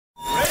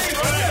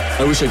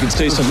I wish I could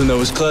say something that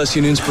was classy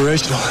and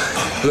inspirational,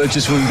 but that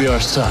just wouldn't be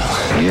our style.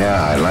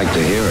 Yeah, I'd like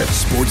to hear it.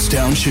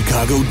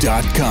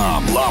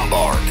 SportsTownChicago.com.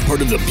 Lombard,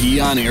 part of the Be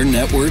On Air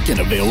network and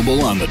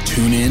available on the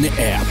TuneIn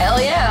app.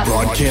 Hell yeah.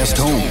 Broadcast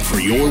home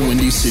for your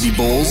Windy City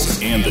Bulls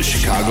and the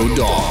Chicago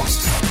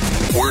Dogs.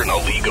 We're in a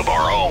league of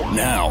our own.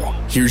 Now,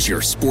 here's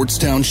your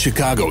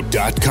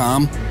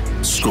SportsTownChicago.com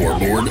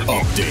scoreboard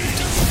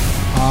update.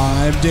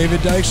 I'm David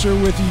Dykstra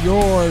with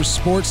your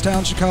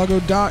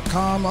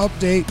SportsTownChicago.com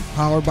update,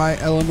 powered by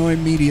Illinois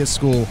Media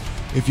School.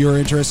 If you're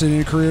interested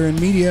in a career in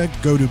media,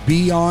 go to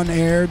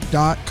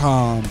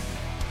beonair.com.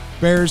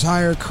 Bears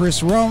hire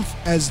Chris Rumph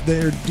as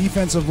their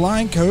defensive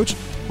line coach.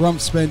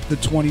 Rumph spent the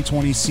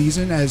 2020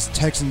 season as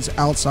Texans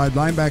outside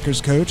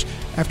linebackers coach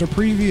after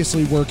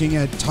previously working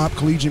at top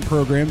collegiate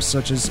programs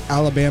such as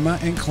Alabama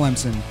and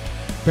Clemson.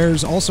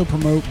 Bears also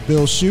promote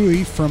Bill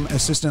Shuey from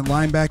assistant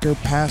linebacker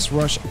pass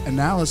rush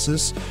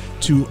analysis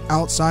to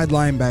outside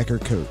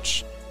linebacker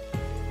coach.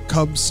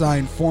 Cubs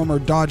signed former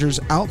Dodgers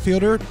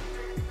outfielder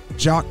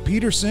Jock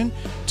Peterson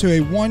to a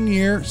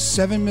one-year,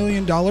 $7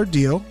 million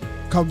deal.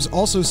 Cubs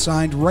also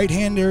signed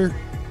right-handed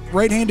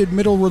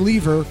middle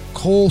reliever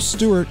Cole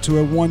Stewart to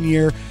a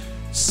one-year,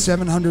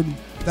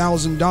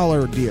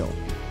 $700,000 deal.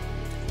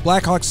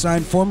 Blackhawks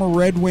signed former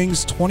Red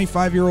Wings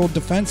 25-year-old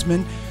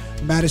defenseman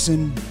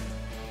Madison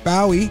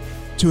Bowie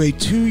to a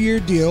 2-year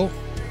deal.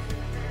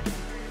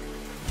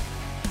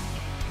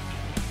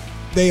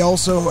 They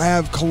also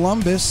have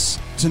Columbus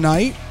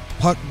tonight.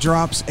 Puck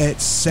drops at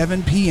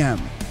 7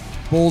 p.m.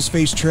 Bulls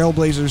face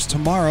Trailblazers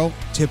tomorrow.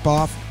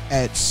 Tip-off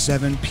at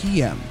 7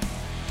 p.m.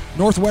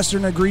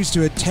 Northwestern agrees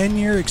to a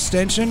 10-year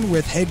extension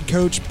with head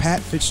coach Pat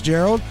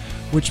Fitzgerald,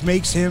 which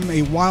makes him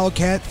a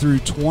Wildcat through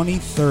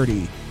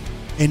 2030.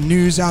 And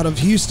news out of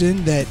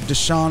Houston that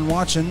Deshaun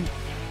Watson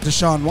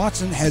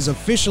has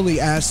officially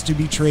asked to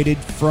be traded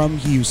from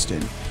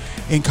Houston.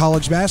 In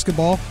college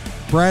basketball,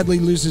 Bradley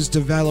loses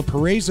to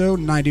Valparaiso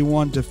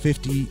 91 to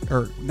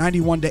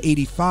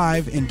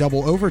 85 in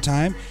double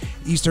overtime.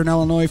 Eastern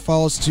Illinois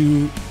falls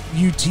to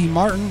UT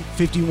Martin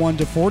 51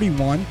 to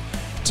 41.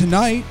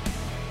 Tonight,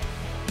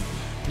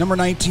 number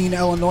 19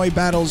 Illinois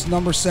battles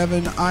number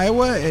 7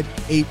 Iowa at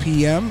 8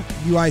 p.m.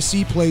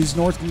 UIC plays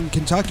Northern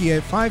Kentucky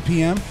at 5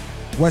 p.m.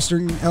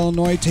 Western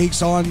Illinois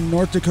takes on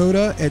North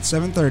Dakota at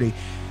 7:30.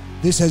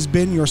 This has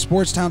been your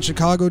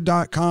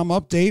SportsTownChicago.com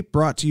update,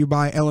 brought to you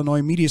by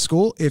Illinois Media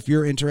School. If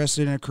you're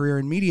interested in a career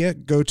in media,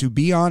 go to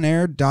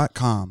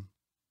beonair.com.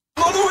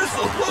 Blow the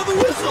whistle! Blow the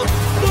whistle!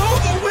 Blow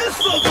the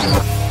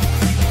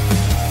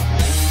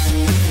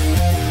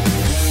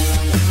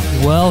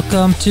whistle!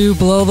 Welcome to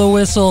Blow the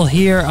Whistle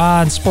here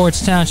on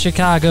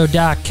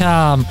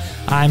SportsTownChicago.com.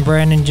 I'm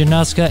Brandon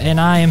Januska, and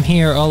I am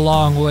here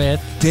along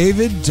with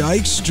David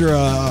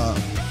Dykstra.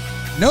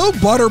 No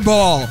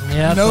Butterball.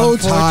 Yep, no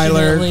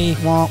Tyler.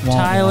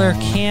 Tyler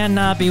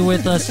cannot be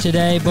with us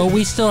today, but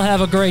we still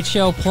have a great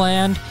show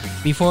planned.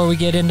 Before we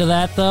get into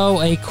that,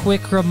 though, a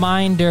quick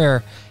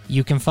reminder.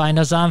 You can find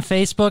us on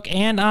Facebook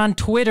and on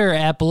Twitter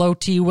at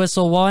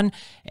BlowTWhistle1,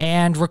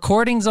 and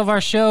recordings of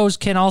our shows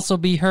can also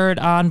be heard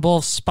on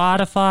both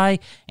Spotify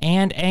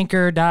and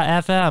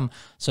Anchor.fm.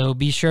 So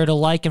be sure to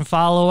like and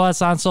follow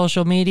us on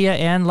social media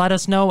and let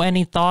us know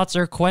any thoughts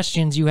or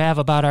questions you have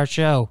about our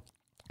show.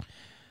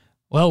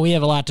 Well, we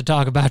have a lot to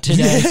talk about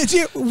today.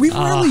 Yeah, we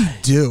really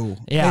do.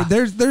 Yeah.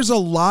 There's a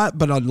lot,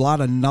 but a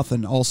lot of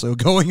nothing also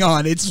going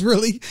on. It's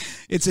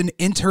an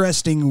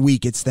interesting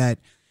week. It's that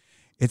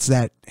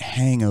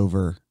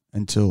hangover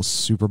until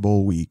Super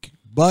Bowl week.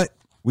 But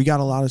we got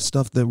a lot of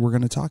stuff that we're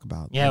going to talk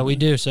about. Yeah, we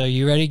do. So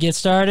you ready to get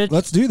started?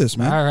 Let's do this,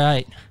 man. All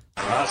right.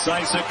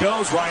 Sice it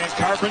goes. Ryan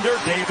Carpenter,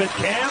 David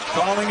Camp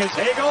calling his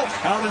Hagel.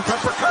 Out in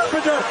front for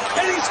Carpenter,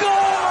 and he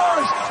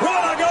scores!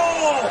 What a goal!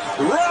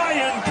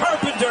 Ryan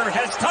Carpenter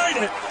has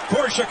tied it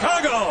for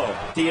Chicago.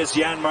 He is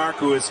Janmark,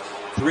 who has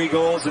 3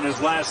 goals in his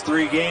last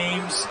 3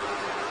 games.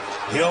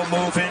 He'll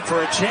move in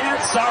for a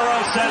chance.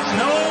 Sorrow says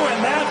no,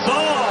 and that's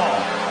all.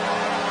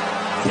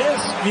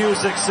 This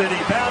Music City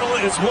battle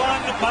is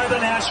won by the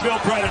Nashville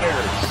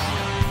Predators.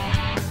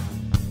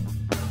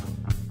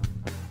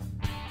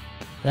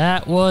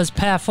 That was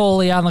Pat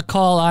Foley on the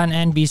call on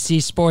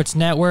NBC Sports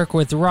Network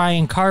with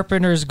Ryan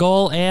Carpenter's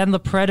goal and the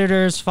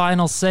Predators'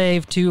 final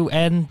save to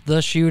end the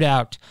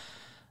shootout.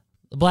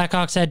 The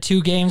Blackhawks had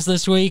 2 games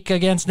this week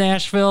against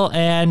Nashville,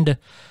 and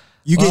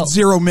you get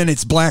 0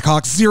 minutes,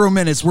 Blackhawks. 0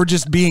 minutes. We're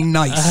just being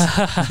nice.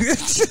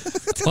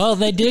 Well,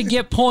 they did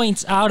get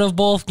points out of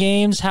both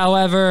games.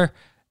 However,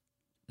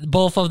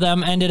 both of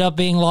them ended up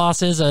being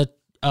losses, a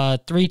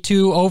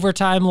 3-2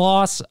 overtime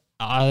loss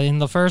in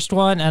the first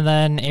one, and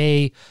then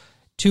a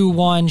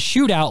 2-1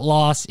 shootout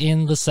loss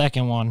in the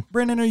second one.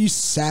 Brandon, are you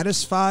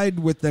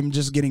satisfied with them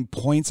just getting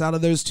points out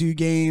of those 2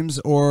 games,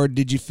 or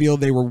did you feel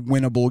they were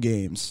winnable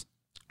games?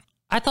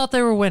 I thought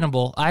they were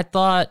winnable. I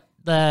thought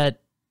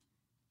that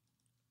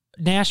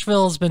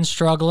Nashville's been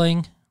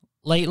struggling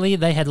lately.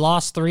 They had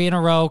lost 3 in a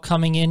row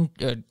coming in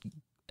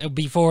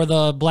before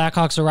the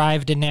Blackhawks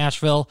arrived in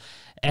Nashville.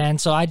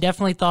 And so I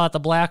definitely thought the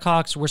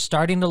Blackhawks were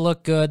starting to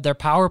look good. Their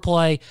power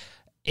play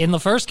in the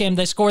first game,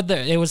 they scored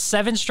it was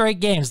 7 straight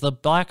games. The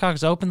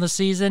Blackhawks opened the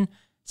season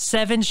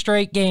 7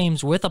 straight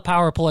games with a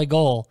power play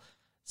goal.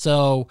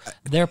 So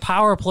their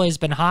power play has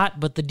been hot,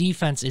 but the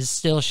defense is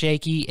still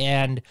shaky,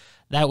 and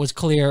that was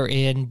clear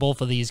in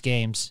both of these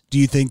games. Do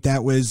you think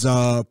that was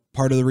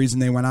part of the reason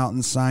they went out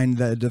and signed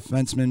the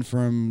defenseman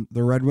from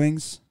the Red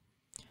Wings?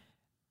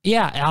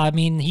 Yeah, I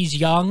mean, he's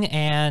young,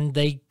 and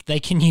they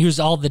can use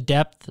all the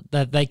depth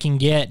that they can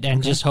get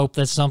and just hope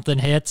that something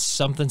hits,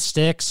 something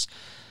sticks.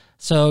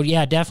 So,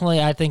 yeah, definitely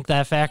I think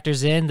that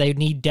factors in. They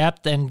need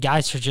depth, and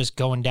guys are just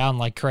going down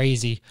like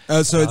crazy.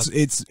 So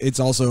it's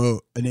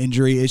also an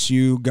injury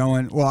issue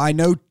going. Well, I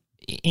know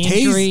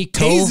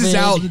Taze is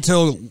out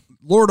until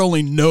Lord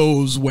only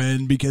knows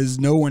when, because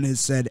no one has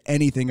said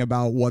anything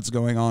about what's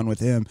going on with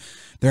him.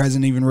 There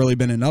hasn't even really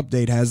been an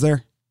update, has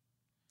there?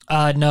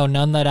 No,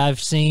 none that I've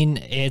seen.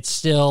 It's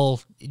still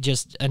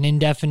just an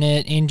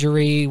indefinite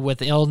injury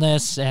with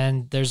illness,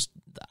 and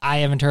I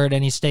haven't heard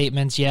any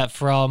statements yet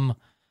from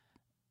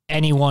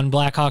anyone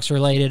Blackhawks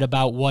related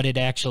about what it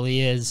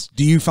actually is.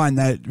 Do you find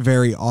that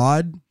very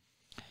odd?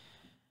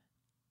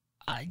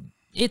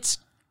 It's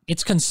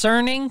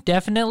concerning,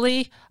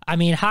 definitely. I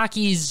mean,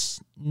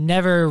 hockey's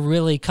never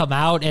really come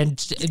out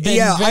and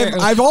been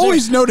I've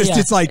always noticed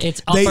it's like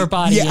it's upper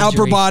body injury.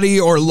 Upper body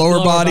or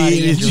lower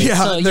body.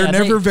 So, they're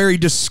never very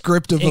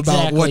descriptive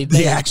about what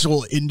the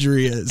actual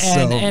injury is.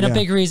 And a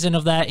big reason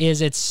of that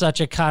is it's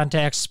such a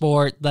contact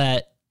sport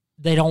that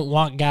they don't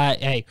want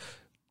guys.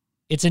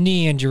 It's a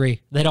knee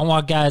injury. They don't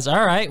want guys,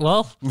 all right,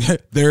 well,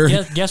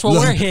 guess what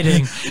we're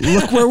hitting.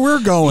 Look where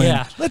we're going.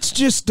 Yeah. Let's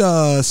just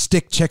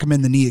check them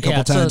in the knee a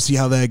couple times, see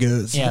how that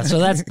goes. Yeah, so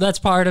that's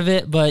part of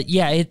it. But,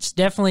 yeah,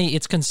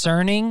 it's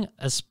concerning,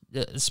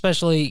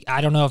 especially, I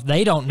don't know if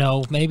they don't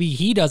know. Maybe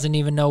he doesn't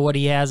even know what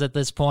he has at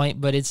this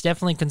point, but it's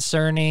definitely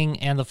concerning,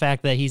 and the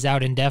fact that he's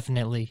out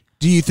indefinitely.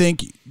 Do you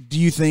think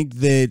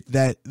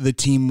that the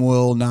team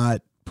will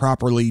not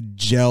properly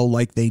gel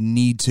like they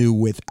need to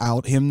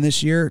without him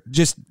this year?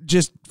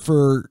 Just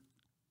for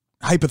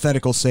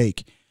hypothetical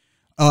sake,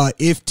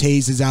 if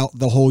Taze is out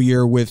the whole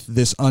year with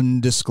this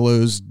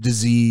undisclosed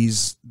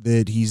disease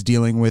that he's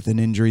dealing with, an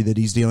injury that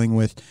he's dealing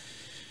with,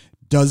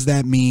 does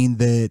that mean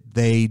that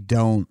they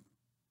don't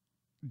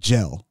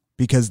gel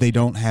because they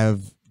don't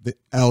have the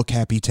El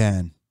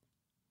Capitan?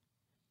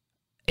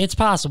 It's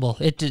possible.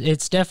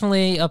 It's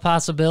definitely a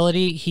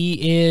possibility.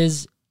 He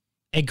is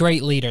a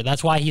great leader.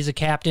 That's why he's a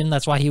captain.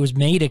 That's why he was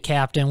made a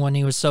captain when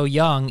he was so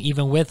young,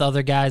 even with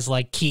other guys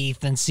like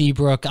Keith and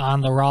Seabrook on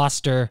the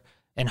roster,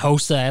 and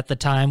Hossa at the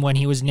time when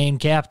he was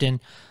named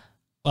captain.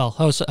 Well,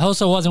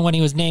 Hossa wasn't when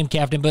he was named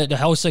captain, but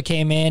Hossa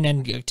came in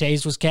and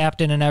Taze was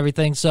captain and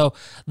everything. So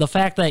the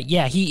fact that,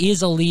 yeah, he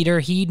is a leader,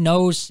 he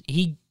knows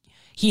he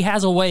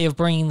has a way of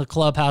bringing the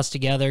clubhouse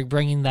together,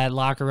 bringing that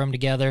locker room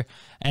together.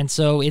 And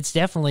so it's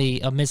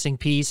definitely a missing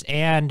piece.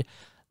 And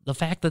the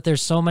fact that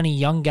there's so many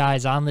young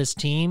guys on this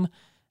team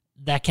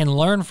that can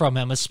learn from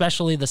him,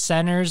 especially the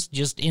centers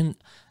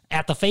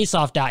at the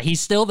faceoff dot. He's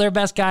still their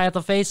best guy at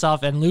the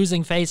faceoff, and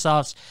losing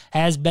faceoffs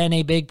has been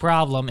a big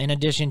problem, in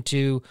addition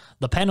to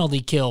the penalty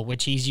kill,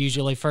 which he's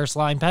usually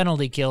first-line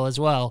penalty kill as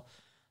well.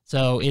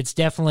 So it's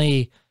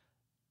definitely,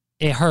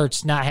 it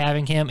hurts not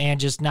having him and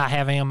just not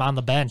having him on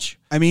the bench.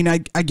 I mean, I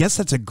guess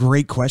that's a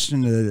great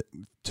question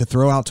to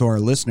throw out to our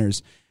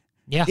listeners.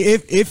 Yeah.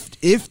 If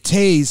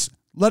Taze...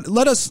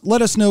 Let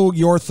us know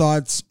your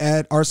thoughts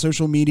at our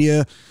social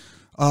media,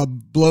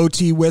 Blow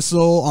T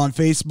Whistle on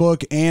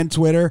Facebook and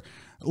Twitter.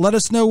 Let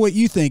us know what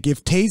you think.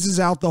 If Taze is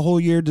out the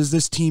whole year, does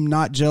this team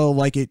not gel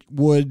like it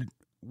would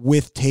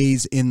with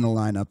Taze in the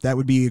lineup? That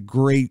would be a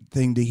great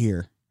thing to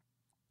hear.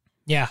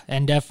 Yeah,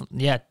 and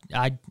definitely, yeah,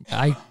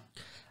 I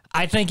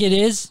think it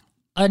is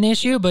an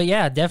issue, but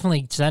yeah,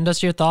 definitely send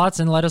us your thoughts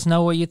and let us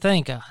know what you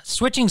think.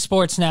 Switching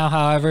sports now,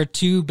 however,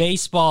 to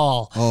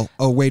baseball.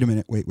 Oh, wait a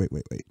minute. Wait.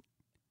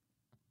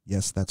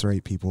 Yes, that's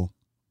right, people.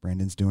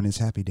 Brandon's doing his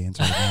happy dance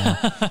right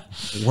now.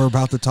 We're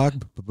about to talk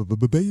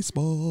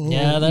baseball.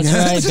 Yeah, that's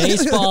right.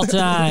 Baseball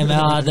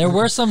time. There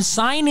were some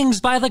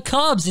signings by the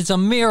Cubs. It's a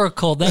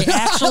miracle. They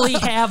actually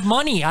have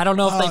money. I don't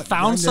know if they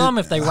found some,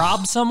 if they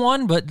robbed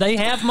someone, but they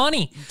have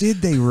money.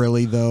 Did they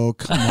really, though?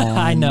 Come on.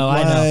 I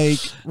know.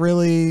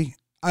 Really?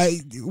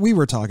 We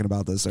were talking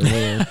about this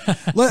earlier.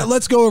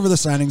 Let's go over the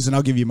signings, and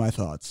I'll give you my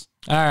thoughts.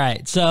 All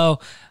right. So,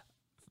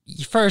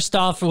 first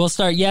off, we'll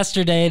start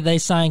yesterday. They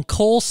signed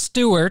Cole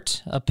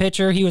Stewart, a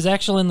pitcher. He was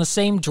actually in the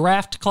same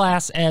draft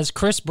class as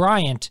Chris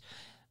Bryant.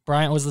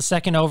 Bryant was the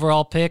 2nd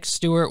overall pick.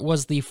 Stewart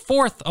was the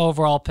 4th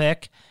overall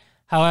pick.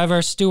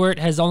 However, Stewart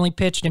has only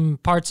pitched in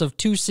parts of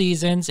 2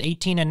 seasons,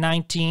 18 and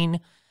 19,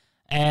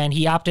 and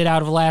he opted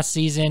out of last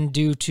season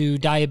due to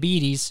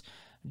diabetes,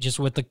 just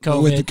with the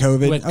COVID,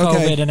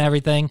 COVID and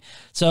everything.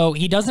 So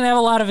he doesn't have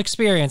a lot of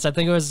experience. I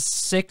think it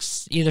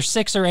was either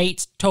 6 or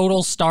 8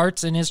 total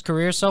starts in his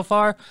career so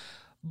far.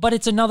 But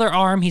it's another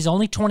arm. He's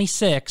only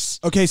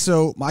 26. Okay,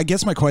 so I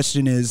guess my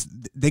question is,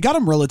 they got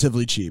him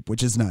relatively cheap,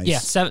 which is nice. Yeah,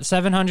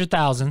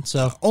 $700,000.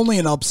 So only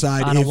an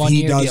upside if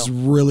he does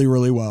really,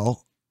 really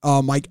well.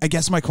 I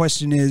guess my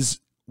question is,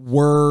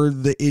 were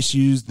the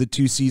issues the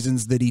 2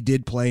 seasons that he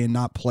did play and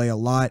not play a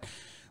lot?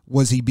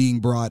 Was he being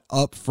brought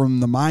up from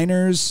the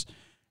minors,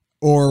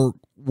 or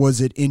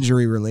was it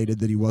injury related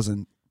that he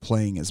wasn't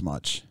playing as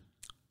much?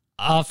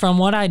 From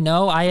what I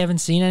know, I haven't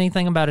seen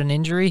anything about an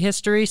injury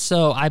history,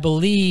 so I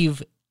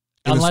believe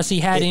unless he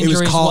had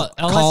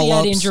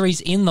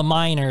injuries in the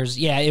minors,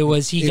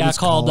 he got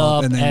called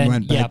up and then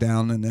went back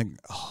down, and then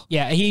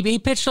he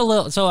pitched a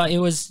little. So it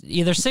was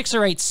either 6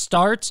 or 8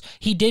 starts.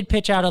 He did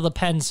pitch out of the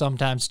pen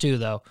sometimes too,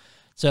 though.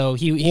 So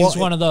he was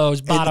one of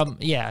those bottom.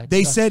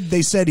 They said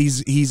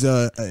he's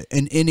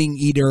an inning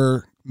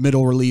eater,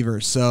 middle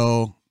reliever.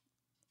 So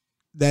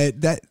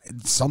that's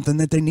something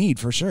that they need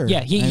for sure.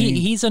 Yeah,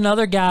 he's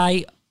another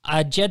guy.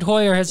 Jed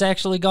Hoyer has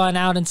actually gone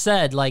out and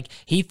said, like,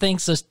 he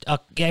thinks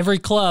every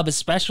club,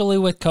 especially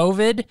with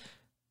COVID,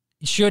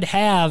 should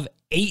have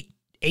 8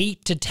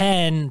 to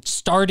 10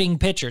 starting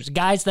pitchers,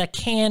 guys that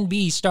can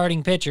be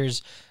starting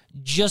pitchers,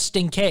 just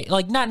in case,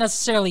 like, not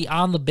necessarily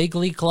on the big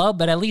league club,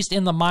 but at least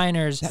in the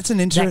minors.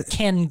 That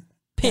can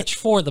pitch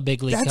for the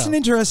big league. That's an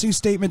interesting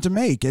statement to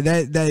make.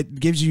 That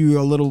gives you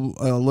a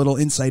little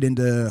insight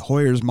into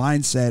Hoyer's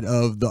mindset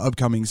of the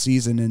upcoming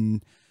season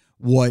and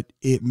what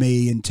it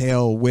may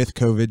entail with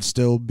COVID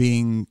still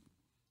being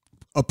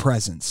a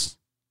presence.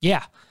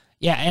 Yeah,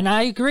 and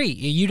I agree.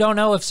 You don't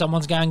know if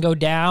someone's going to go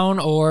down,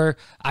 or,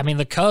 I mean,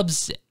 the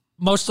Cubs,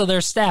 most of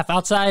their staff,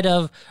 outside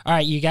of, all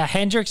right, you got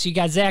Hendricks, you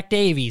got Zach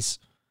Davies.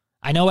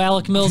 I know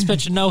Alec Mills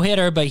pitched a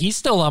no-hitter, but he's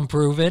still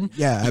unproven.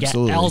 Yeah,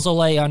 absolutely. You got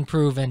Alzolay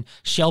unproven.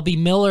 Shelby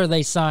Miller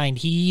they signed.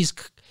 He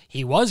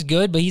was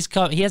good, but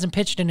he hasn't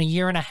pitched in a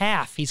year and a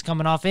half. He's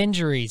coming off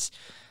injuries.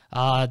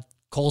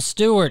 Cole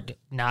Stewart,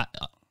 not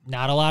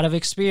a lot of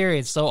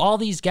experience. So all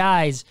these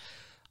guys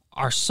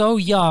are so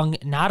young,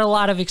 not a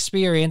lot of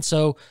experience.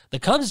 So the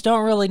Cubs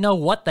don't really know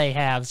what they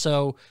have.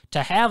 So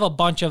to have a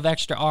bunch of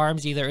extra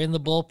arms either in the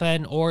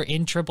bullpen or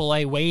in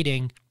AAA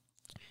waiting,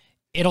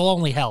 it'll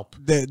only help.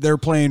 They're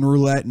playing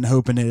roulette and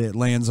hoping it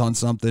lands on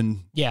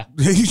something. Yeah.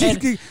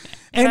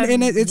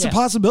 And it's a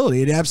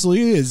possibility. It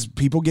absolutely is.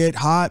 People get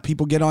hot.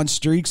 People get on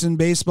streaks in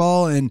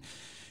baseball, and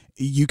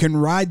you can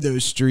ride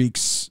those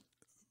streaks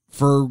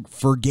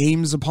for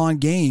games upon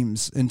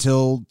games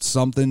until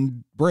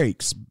something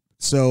breaks.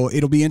 So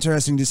it'll be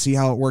interesting to see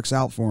how it works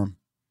out for them.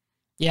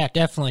 Yeah,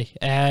 definitely.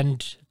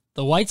 And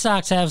the White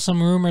Sox have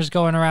some rumors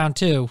going around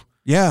too.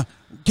 Yeah.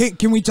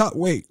 Can we talk?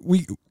 Wait,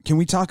 can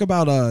we talk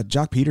about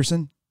Jock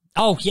Peterson?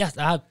 Oh yes.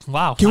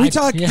 Wow. Can we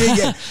talk?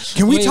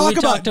 Can we talk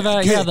about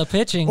the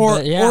pitching,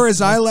 or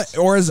as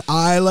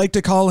I like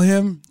to call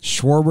him,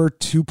 Schwarber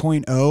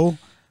 2.0.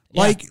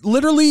 Like,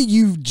 literally,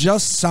 you've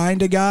just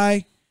signed a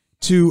guy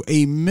to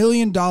 $1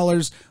 million.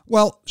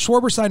 Well,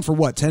 Schwarber signed for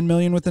what, $10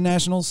 million with the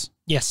Nationals?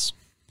 Yes.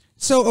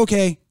 So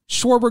okay,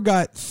 Schwarber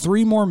got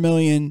 $3 more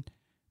million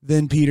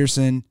than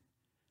Peterson.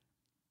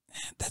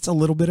 That's a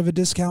little bit of a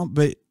discount,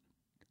 but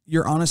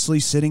you're honestly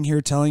sitting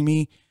here telling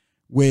me,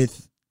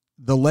 with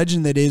the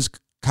legend that is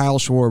Kyle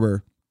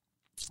Schwarber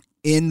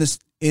in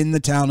the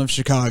town of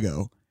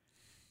Chicago,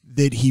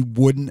 that he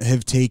wouldn't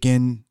have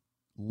taken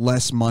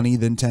less money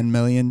than $10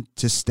 million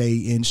to stay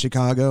in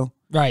Chicago?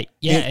 Right.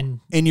 Yeah.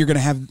 And you're going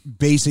to have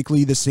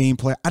basically the same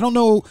play. I don't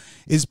know.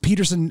 Is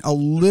Peterson a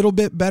little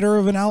bit better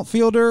of an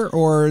outfielder,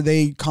 or are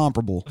they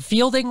comparable?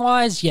 Fielding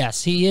wise,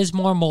 yes, he is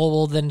more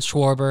mobile than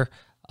Schwarber.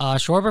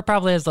 Schwarber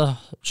probably has the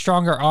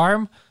stronger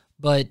arm,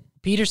 but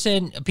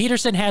Peterson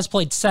has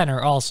played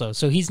center also,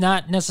 so he's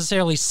not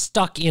necessarily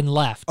stuck in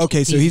left.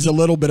 Okay, so he's a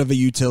little bit of a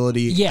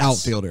utility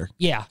outfielder.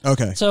 Yeah.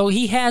 Okay. So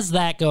he has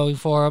that going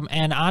for him,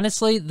 and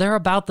honestly, they're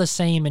about the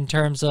same in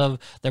terms of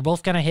they're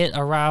both going to hit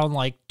around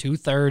like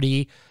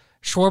 230.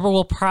 Schwarber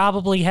will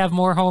probably have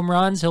more home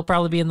runs. He'll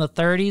probably be in the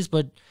 30s,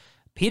 but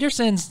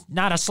Peterson's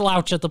not a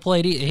slouch at the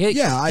plate.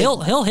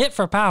 He'll hit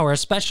for power,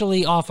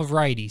 especially off of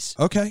righties.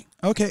 Okay,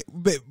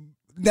 but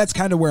that's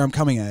kind of where I'm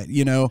coming at,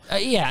 you know.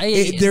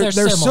 They're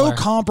so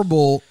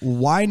comparable.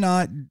 Why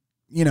not,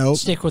 you know,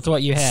 stick with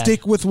what you have?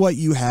 Stick with what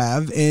you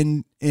have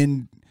and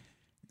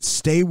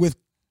stay with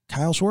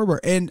Kyle Schwarber.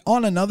 And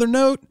on another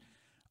note,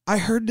 I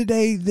heard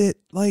today that,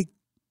 like,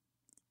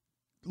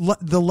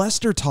 the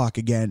Lester talk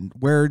again,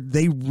 where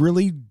they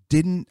really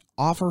didn't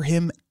offer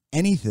him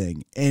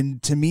anything,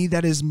 and to me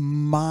that is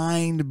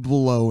mind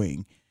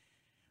blowing.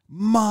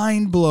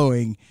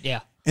 Yeah.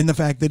 And the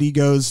fact that he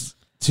goes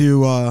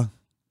to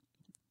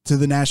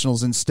the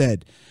Nationals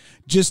instead.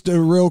 Just a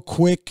real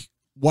quick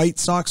White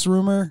Sox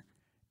rumor.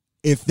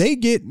 If they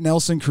get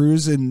Nelson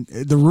Cruz, and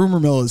the rumor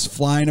mill is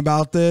flying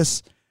about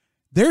this,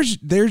 there's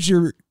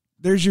your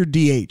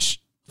DH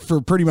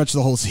for pretty much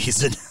the whole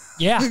season.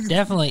 Yeah,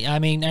 definitely. I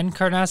mean,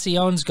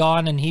 Encarnacion's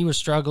gone, and he was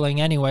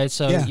struggling anyway.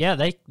 So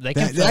they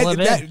can fill him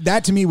in.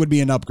 That to me would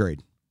be an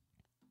upgrade.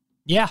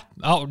 Yeah.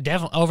 Oh,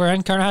 definitely over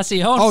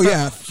Encarnacion.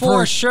 Oh,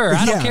 for sure.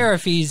 I don't care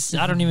if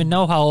I don't even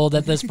know how old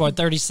at this point,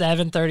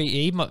 37,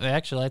 30.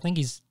 Actually, I think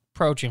he's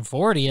approaching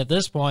 40 at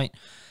this point.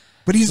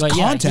 But he's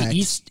contact.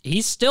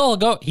 He's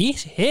still he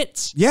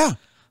hits. Yeah,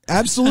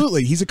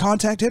 absolutely. He's a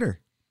contact hitter.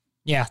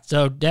 Yeah,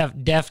 so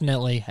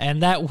definitely.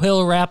 And that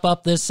will wrap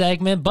up this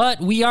segment,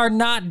 but we are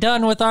not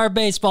done with our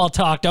baseball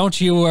talk. Don't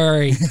you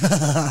worry.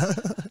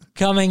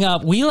 Coming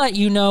up, we let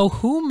you know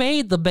who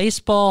made the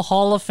Baseball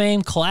Hall of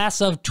Fame class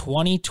of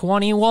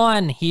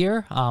 2021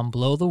 here on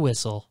Blow the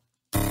Whistle.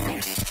 High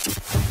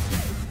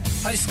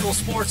school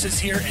sports is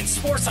here, and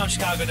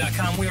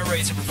SportsOnChicago.com, we are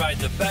ready to provide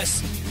the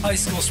best high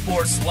school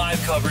sports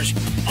live coverage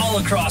all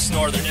across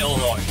Northern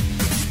Illinois.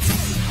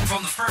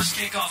 From the first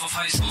kickoff of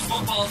high school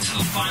football to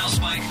the final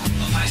spike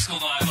of high school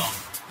volleyball,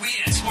 we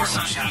at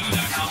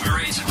SportsOnChicago.com are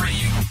ready to bring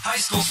you high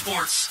school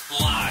sports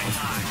live.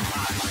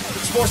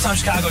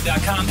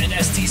 SportsOnChicago.com and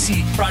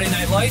STC Friday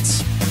Night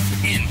Lights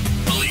in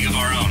a league of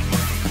our own.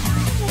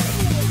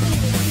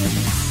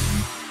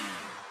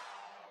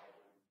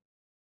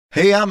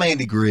 Hey, I'm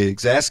Andy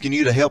Griggs, asking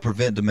you to help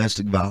prevent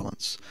domestic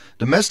violence.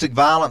 Domestic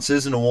violence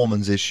isn't a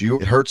woman's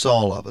issue. It hurts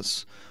all of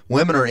us.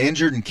 Women are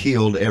injured and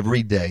killed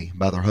every day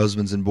by their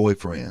husbands and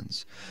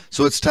boyfriends.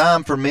 So it's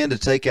time for men to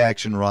take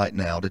action right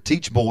now to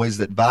teach boys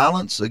that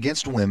violence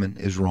against women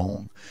is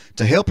wrong,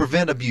 to help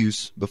prevent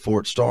abuse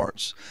before it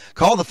starts.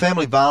 Call the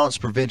Family Violence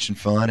Prevention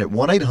Fund at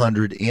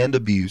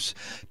 1-800-END-ABUSE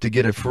to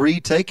get a free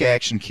Take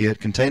Action kit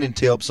containing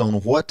tips on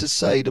what to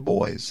say to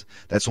boys.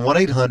 That's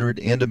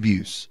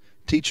 1-800-END-ABUSE.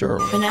 Teach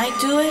early. When I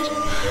do it,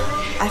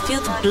 I feel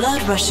the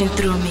blood rushing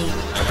through me,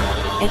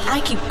 and I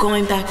keep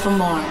going back for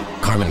more.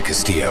 Carmen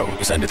Castillo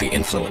is under the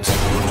influence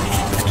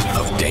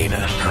of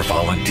Dana, her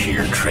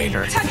volunteer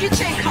trainer. Tuck your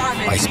chin,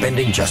 Carmen. By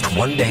spending just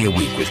 1 day a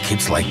week with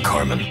kids like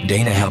Carmen,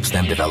 Dana helps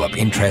them develop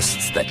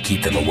interests that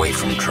keep them away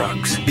from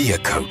drugs. Be a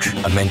coach,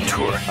 a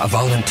mentor, a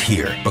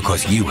volunteer,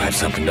 because you have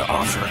something to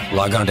offer.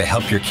 Log on to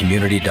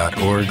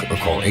helpyourcommunity.org or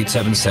call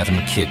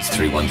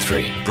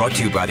 877-KIDS-313. Brought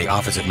to you by the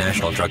Office of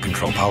National Drug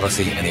Control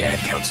Policy and the Ad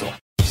Council.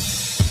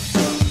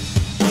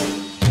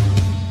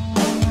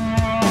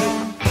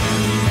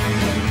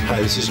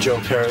 Hi, this is Joe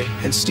Perry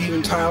and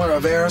Steven Tyler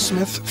of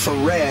Aerosmith for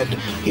Red.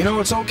 You know,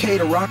 it's okay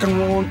to rock and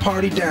roll and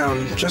party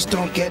down. Just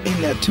don't get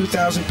in that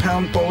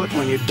 2,000-pound bullet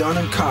when you're done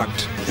and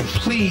cocked. And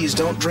please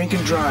don't drink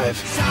and drive.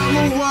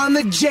 Someone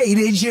that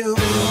jaded you.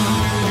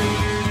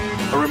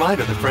 A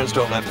reminder that friends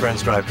don't let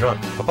friends drive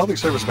drunk. A public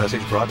service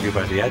message brought to you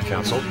by the Ad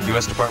Council,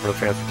 U.S. Department of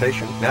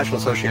Transportation, National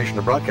Association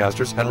of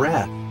Broadcasters, and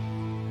RAD.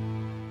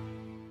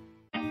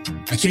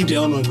 I came to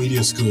Illinois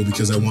Media School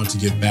because I want to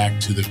give back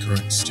to the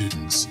current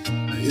students.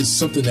 It's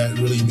something that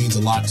really means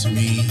a lot to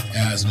me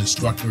as an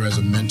instructor, as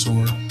a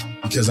mentor,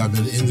 because I've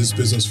been in this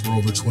business for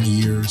over 20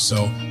 years.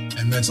 So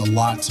it meant a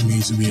lot to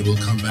me to be able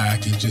to come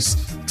back and just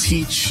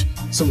teach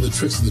some of the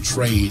tricks of the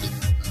trade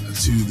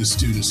to the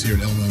students here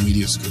at Illinois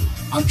Media School.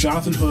 I'm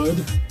Jonathan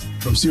Hood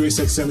from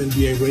SiriusXM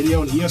NBA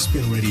Radio and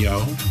ESPN Radio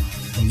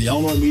from the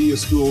Illinois Media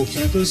School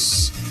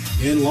campus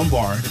in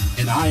Lombard,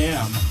 and I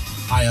am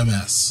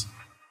IMS.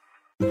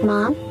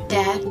 Mom?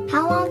 Dad?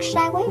 How long should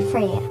I wait for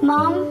you?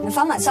 Mom? If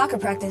I'm at soccer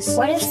practice.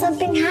 What if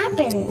something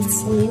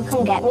happens? Will you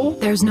come get me?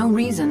 There's no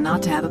reason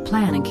not to have a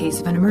plan in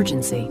case of an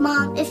emergency.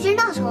 Mom, if you're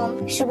not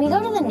home, should we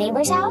go to the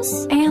neighbor's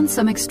house? And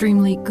some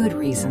extremely good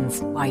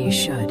reasons why you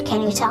should.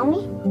 Can you tell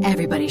me?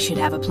 Everybody should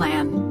have a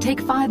plan. Take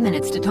 5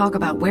 minutes to talk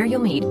about where you'll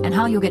meet and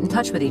how you'll get in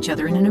touch with each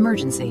other in an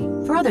emergency.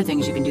 For other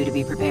things you can do to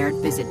be prepared,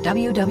 visit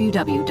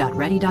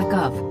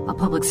www.ready.gov. A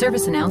public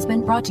service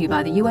announcement brought to you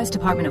by the U.S.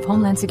 Department of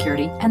Homeland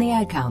Security and the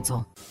Ad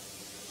Council.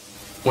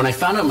 When I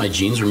found out my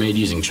jeans were made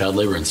using child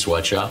labor in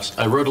sweatshops,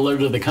 I wrote a letter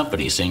to the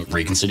company saying,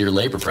 reconsider your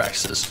labor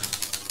practices.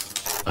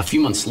 A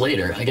few months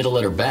later, I get a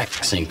letter back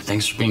saying,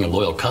 thanks for being a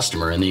loyal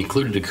customer, and they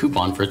included a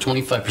coupon for a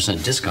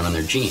 25% discount on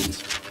their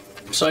jeans.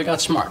 So I got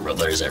smart, wrote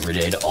letters every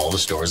day to all the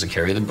stores that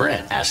carry the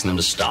brand, asking them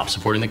to stop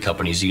supporting the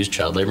companies who use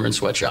child labor in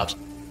sweatshops.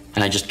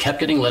 And I just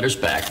kept getting letters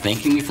back,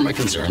 thanking me for my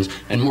concerns,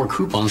 and more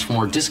coupons for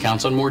more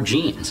discounts on more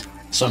jeans.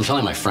 So I'm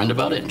telling my friend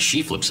about it, and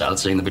she flips out,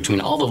 saying that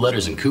between all the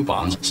letters and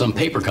coupons, some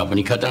paper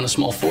company cut down a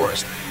small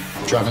forest,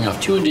 driving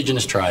off 2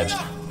 indigenous tribes,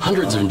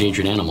 hundreds of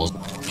endangered animals,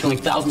 killing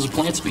thousands of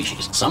plant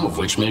species, some of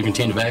which may have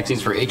contained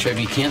vaccines for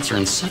HIV, cancer,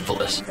 and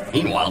syphilis.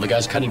 Meanwhile, the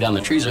guys cutting down the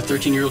trees are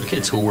 13-year-old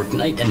kids who will work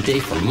night and day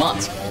for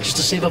months just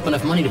to save up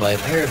enough money to buy a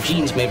pair of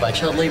jeans made by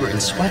child labor in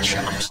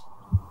sweatshops.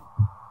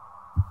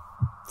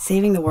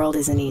 Saving the world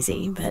isn't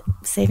easy, but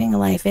saving a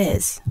life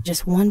is.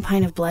 Just 1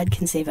 pint of blood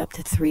can save up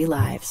to 3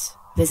 lives.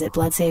 Visit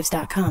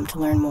bloodsaves.com to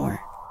learn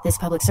more. This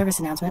public service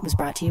announcement was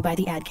brought to you by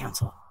the Ad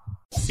Council.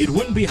 It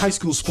wouldn't be high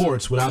school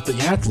sports without the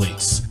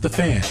athletes, the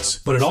fans,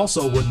 but it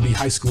also wouldn't be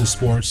high school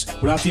sports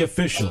without the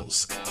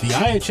officials. The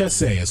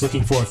IHSA is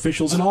looking for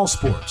officials in all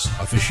sports.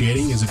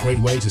 Officiating is a great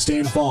way to stay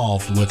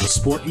involved with the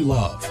sport you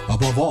love.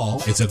 Above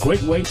all, it's a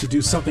great way to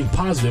do something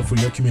positive for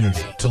your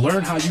community. To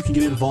learn how you can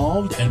get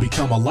involved and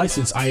become a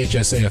licensed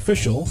IHSA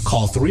official,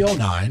 call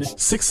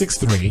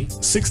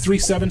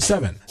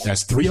 309-663-6377.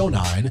 That's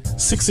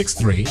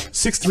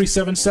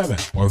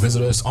 309-663-6377. Or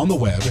visit us on the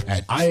web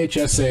at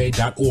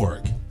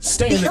ihsa.org.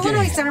 Stay in The the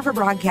Illinois game. Center for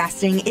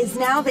Broadcasting is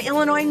now the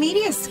Illinois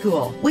Media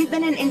School. We've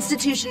been an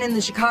institution in the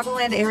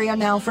Chicagoland area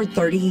now for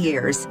 30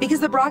 years. Because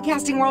the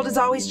broadcasting world is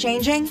always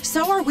changing,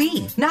 so are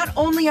we. Not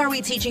only are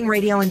we teaching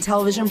radio and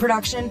television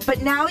production,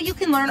 but now you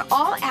can learn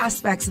all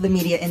aspects of the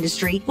media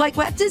industry, like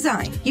web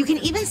design. You can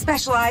even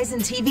specialize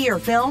in TV or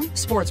film,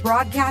 sports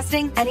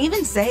broadcasting, and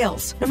even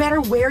sales. No matter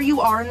where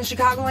you are in the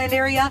Chicagoland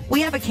area, we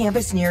have a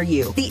campus near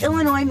you. The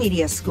Illinois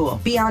Media School.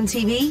 Be on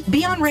TV,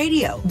 be on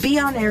radio,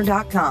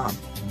 beonair.com.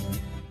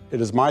 It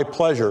is my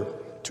pleasure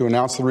to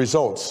announce the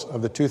results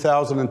of the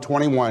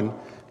 2021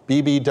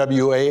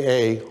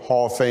 BBWAA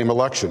Hall of Fame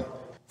election.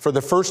 For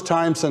the first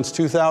time since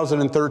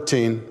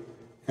 2013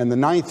 and the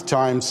 9th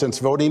time since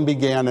voting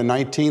began in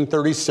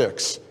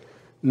 1936,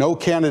 no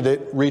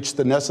candidate reached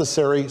the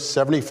necessary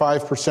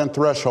 75%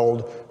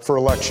 threshold for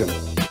election.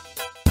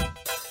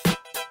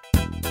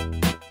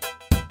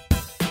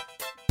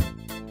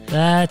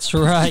 That's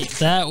right.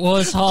 That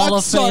was Hall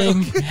of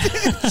Fame.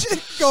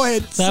 Go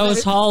ahead. That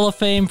was Hall of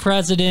Fame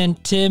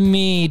President Tim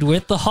Mead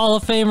with the Hall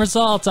of Fame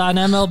results on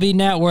MLB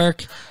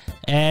Network.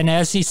 And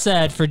as he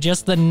said, for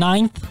just the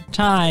 9th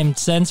time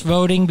since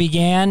voting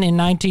began in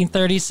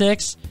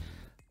 1936,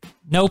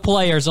 no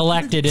players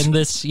elected in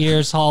this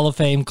year's Hall of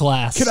Fame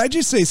class. Can I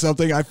just say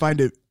something? I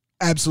find it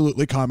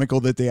absolutely comical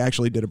that they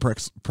actually did a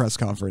press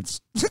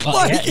conference.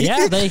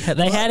 Yeah, they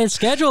had it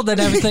scheduled and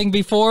everything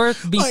before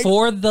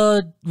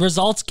the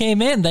results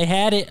came in. They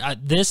had it.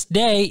 This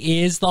day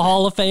is the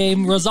Hall of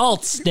Fame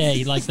results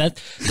day. Like that.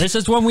 This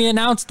is when we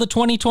announced the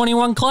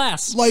 2021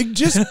 class. Like,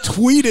 just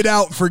tweet it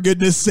out, for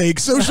goodness sake.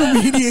 Social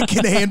media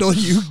can handle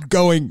you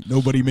going,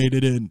 nobody made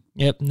it in.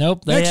 Yep.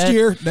 Nope.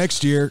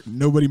 Next year,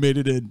 nobody made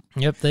it in.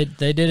 Yep. They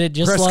did it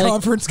just press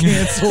conference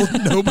canceled.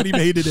 Nobody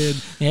made it in.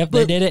 Yep.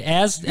 They did it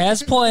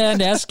as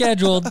planned, as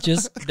scheduled.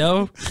 Just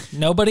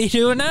nobody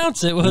to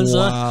announce. It was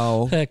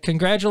wow.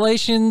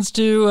 Congratulations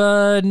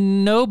to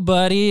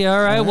nobody.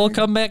 All right, we'll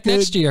come back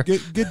next year.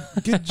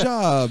 Good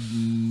job,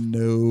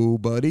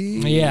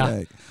 nobody.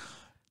 Yeah.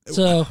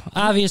 So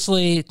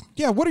obviously,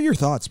 yeah. What are your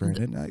thoughts,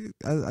 Brandon?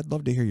 I'd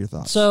love to hear your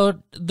thoughts. So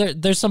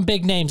there's some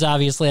big names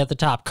obviously at the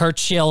top. Curt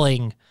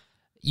Schilling.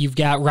 You've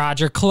got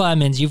Roger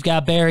Clemens. You've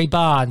got Barry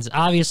Bonds.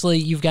 Obviously,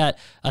 you've got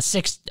a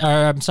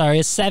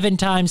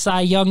 7-time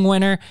Cy Young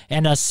winner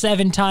and a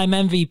 7-time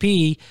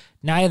MVP.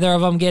 Neither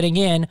of them getting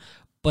in,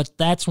 but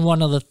that's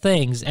one of the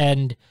things,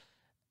 and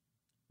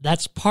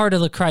that's part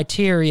of the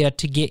criteria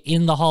to get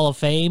in the Hall of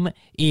Fame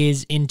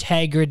is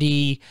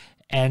integrity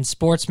and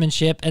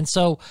sportsmanship. And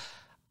so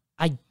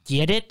I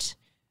get it,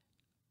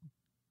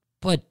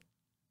 but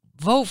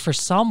vote for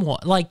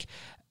someone. Like,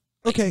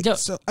 okay,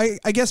 so I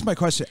guess my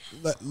question,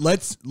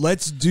 let's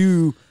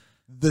do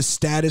the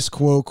status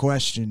quo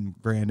question,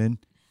 Brandon.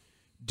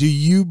 Do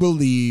you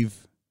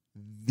believe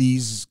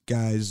these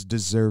guys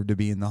deserve to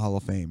be in the Hall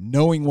of Fame,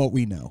 knowing what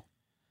we know?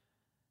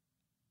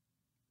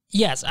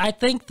 Yes, I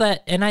think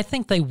that, and I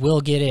think they will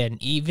get in,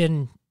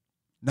 even...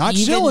 Not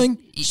Schilling.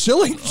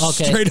 Schilling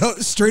okay.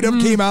 straight up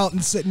came out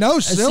and said, no,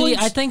 Schilling.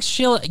 See, I think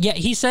Schilling, yeah,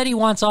 he said he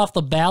wants off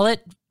the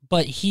ballot,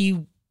 but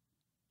he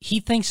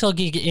thinks he'll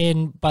get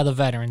in by the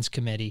Veterans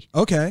Committee.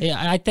 Okay.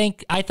 Yeah, I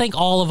think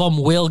all of them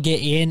will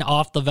get in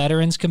off the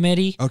Veterans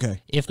Committee.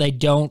 Okay. If they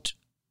don't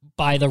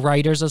by the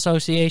Writers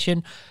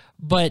Association.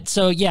 But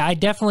so, yeah, I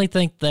definitely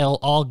think they'll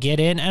all get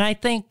in. And I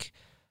think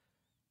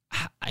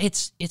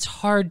it's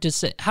hard to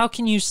say. How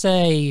can you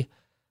say,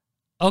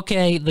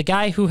 okay, the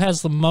guy who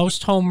has the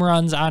most home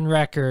runs on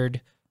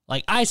record,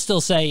 like I still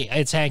say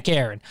it's Hank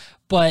Aaron,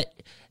 but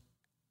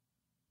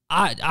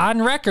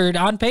on record,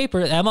 on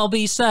paper,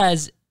 MLB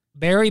says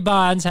Barry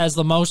Bonds has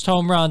the most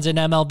home runs in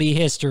MLB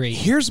history.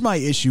 Here's my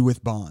issue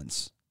with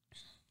Bonds.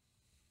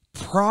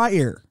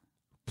 Prior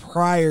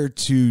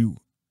to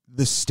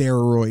the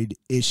steroid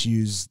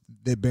issues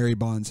that Barry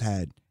Bonds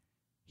had,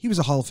 he was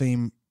a Hall of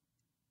Fame.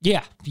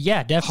 Yeah,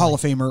 definitely. Hall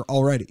of Famer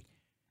already.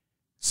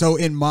 So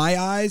in my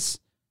eyes,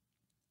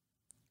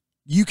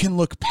 you can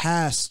look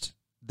past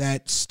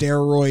that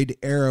steroid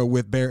era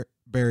with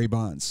Barry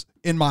Bonds,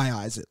 in my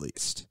eyes at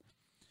least.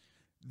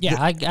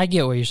 Yeah, I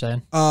get what you're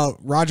saying.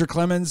 Roger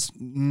Clemens,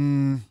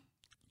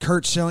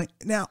 Curt Schilling.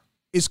 Now,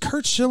 is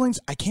Curt Schilling's,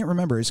 I can't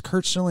remember, is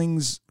Curt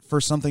Schilling's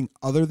for something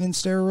other than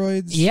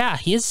steroids? Yeah,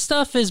 his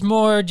stuff is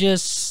more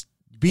just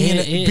being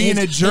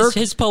a jerk.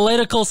 His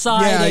political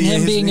side and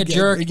him being a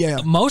jerk.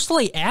 Yeah.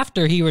 Mostly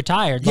after he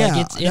retired. Like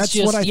yeah, it's that's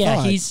just, what I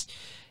thought.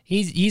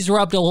 He's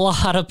rubbed a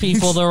lot of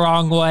people the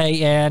wrong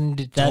way,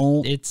 and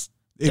it's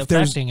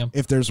affecting him.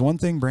 If there's one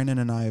thing Brandon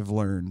and I have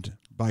learned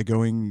by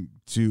going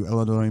to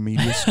Illinois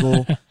Media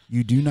School,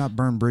 you do not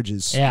burn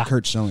bridges. Yeah.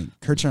 Curt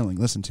Schilling,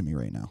 listen to me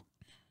right now.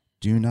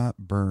 Do not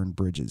burn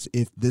bridges.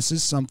 If this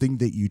is something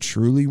that you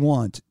truly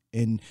want,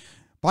 and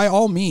by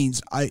all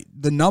means,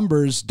 the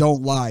numbers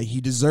don't lie.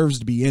 He deserves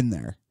to be in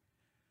there.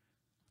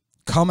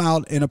 Come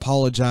out and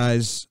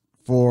apologize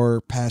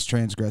for past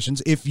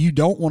transgressions. If you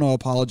don't want to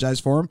apologize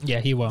for him, yeah,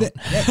 he won't.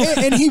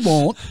 And he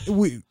won't.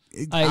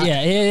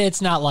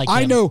 It's not like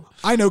I him.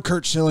 I know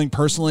Curt Schilling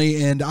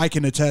personally, and I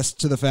can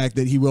attest to the fact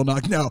that he will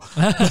not know.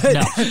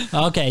 No.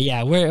 Okay,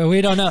 yeah,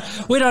 we don't know.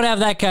 We don't have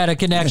that kind of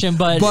connection,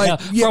 but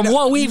from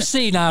what we've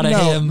seen out of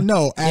him,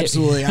 no,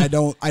 absolutely, I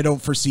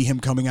don't foresee him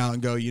coming out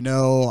and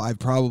go, I've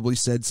probably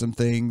said some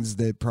things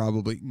that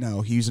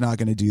he's not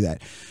going to do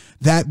that.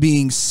 That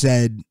being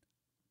said,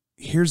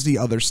 here's the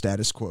other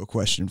status quo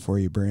question for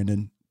you,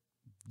 Brandon.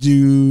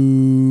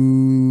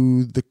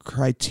 Do the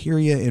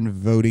criteria and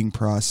voting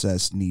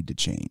process need to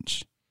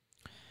change?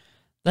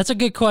 That's a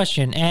good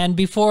question. And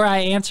before I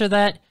answer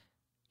that,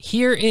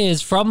 here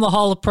is from the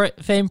Hall of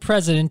Fame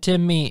president,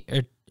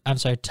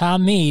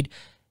 Tom Mead.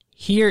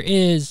 Here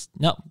is,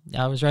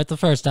 I was right the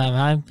first time.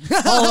 I'm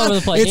all over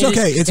the place.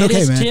 It's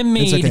okay, man. Tim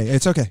Mead,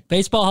 It's okay.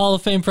 Baseball Hall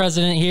of Fame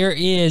president. Here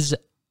is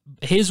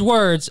his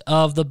words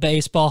of the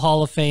Baseball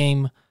Hall of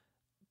Fame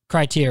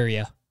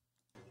criteria.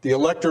 The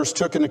electors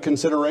took into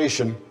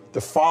consideration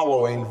the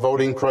following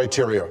voting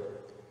criteria: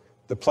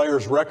 the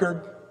player's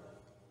record,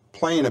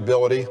 playing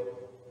ability,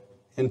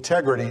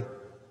 integrity,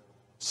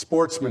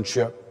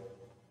 sportsmanship,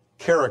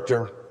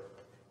 character,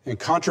 and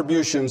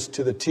contributions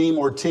to the team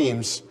or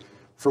teams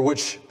for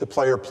which the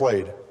player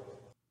played.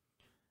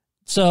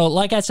 So,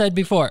 like I said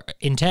before,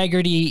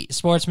 integrity,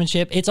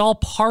 sportsmanship, it's all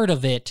part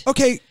of it.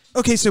 Okay,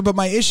 so but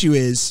my issue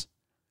is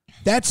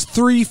that's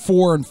 3,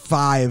 4, and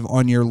 5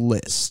 on your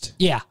list.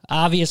 Yeah,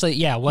 obviously,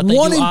 yeah. What they do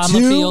on the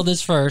field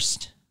is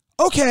first.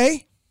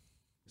 Okay,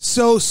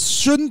 so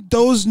shouldn't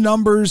those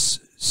numbers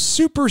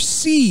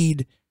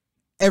supersede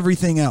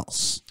everything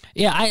else?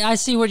 Yeah, I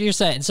see what you're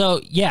saying.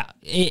 So, yeah,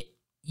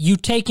 you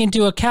take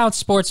into account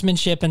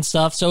sportsmanship and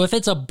stuff. So if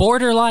it's a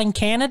borderline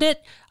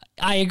candidate,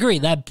 I agree.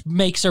 That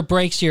makes or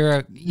breaks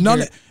your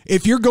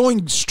if you're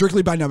going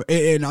strictly by number,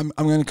 and I'm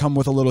going to come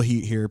with a little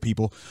heat here,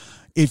 people.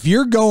 If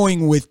you're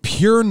going with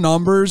pure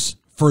numbers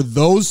for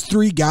those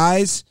 3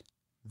 guys,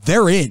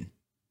 they're in.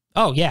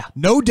 Oh, yeah.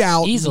 No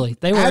doubt. Easily.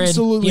 They were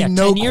absolutely in,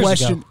 no 10 years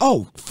question. Ago.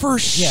 Oh, for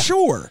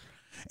sure.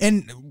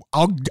 And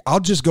I'll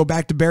just go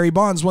back to Barry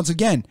Bonds once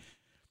again.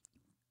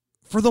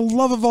 For the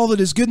love of all that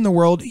is good in the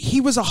world, he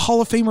was a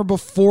Hall of Famer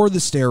before the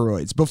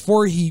steroids,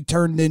 before he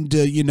turned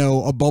into,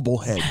 a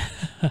bobblehead.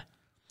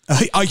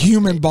 a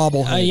human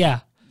bobblehead. Yeah.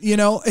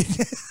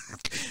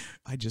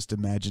 I just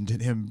imagined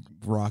him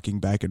rocking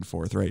back and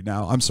forth right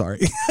now. I'm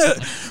sorry.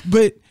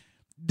 But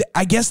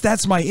I guess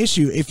that's my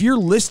issue. If you're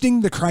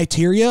listing the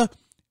criteria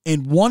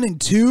and 1 and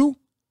 2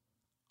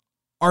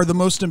 are the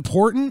most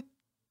important,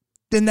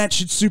 then that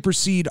should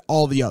supersede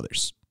all the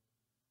others.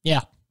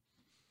 Yeah.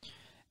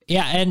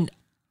 Yeah,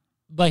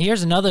 but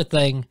here's another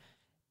thing.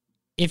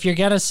 If you're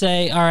going to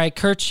say, all right,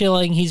 Curt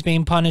Schilling, he's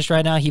being punished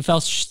right now. He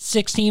fell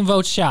 16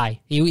 votes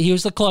shy. He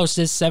was the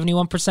closest,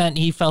 71%.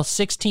 He fell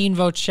 16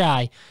 votes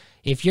shy.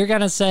 If you're going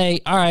to say,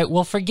 all right,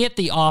 we'll forget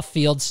the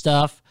off-field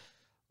stuff,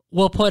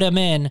 we'll put him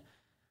in,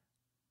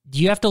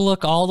 do you have to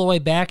look all the way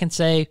back and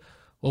say,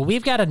 well,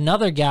 we've got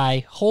another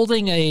guy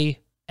holding a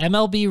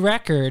MLB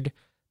record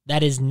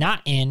that is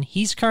not in.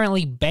 He's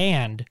currently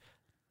banned,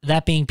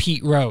 that being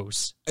Pete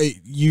Rose.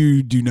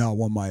 You do not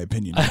want my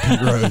opinion on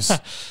Pete Rose.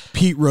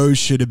 Pete Rose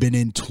should have been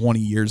in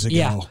 20 years ago.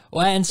 Yeah,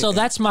 well, and so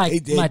that's my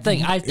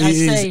thing. I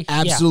say is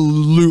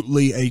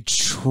absolutely a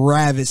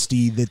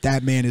travesty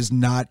that man is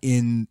not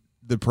in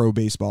the Pro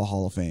Baseball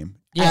Hall of Fame.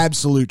 Yeah,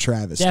 absolute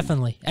travesty.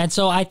 Definitely. And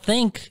so I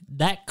think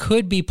that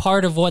could be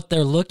part of what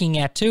they're looking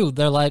at too.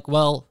 They're like,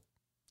 well,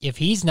 if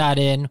he's not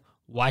in,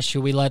 why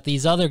should we let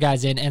these other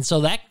guys in? And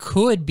so that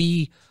could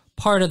be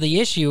part of the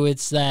issue.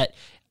 It's that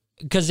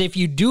because if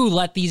you do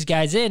let these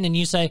guys in and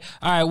you say,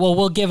 all right, well,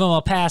 we'll give them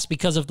a pass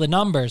because of the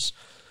numbers.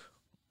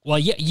 Well,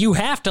 you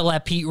have to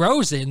let Pete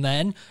Rose in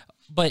then,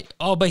 but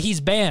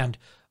he's banned.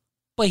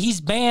 But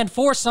he's banned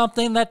for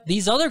something that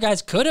these other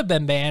guys could have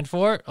been banned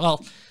for.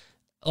 Well,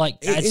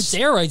 like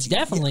steroids,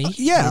 definitely.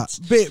 Yeah,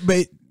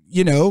 but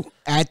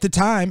at the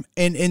time,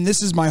 and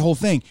this is my whole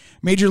thing,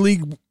 Major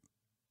League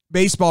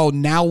Baseball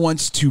now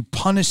wants to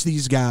punish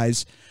these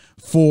guys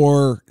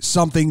for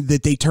something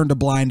that they turned a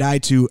blind eye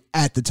to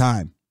at the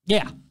time.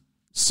 Yeah.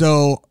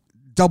 So,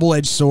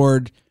 double-edged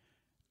sword,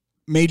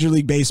 Major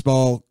League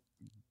Baseball,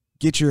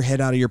 get your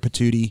head out of your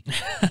patootie.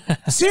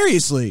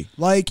 Seriously,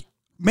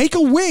 make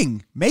a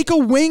wing. Make a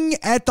wing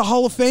at the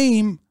Hall of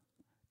Fame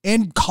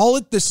and call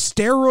it the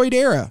steroid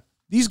era.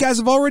 These guys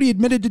have already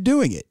admitted to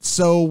doing it.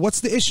 So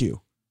what's the issue?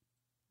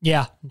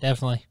 Yeah,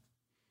 definitely.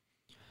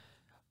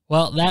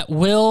 Well, that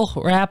will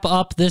wrap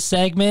up this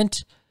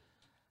segment.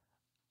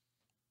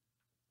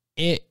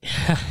 The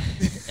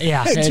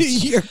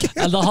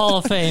Hall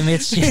of Fame.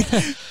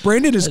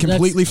 Brandon is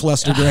completely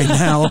flustered right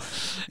now.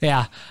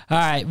 Yeah. All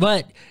right.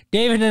 But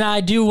David and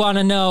I do want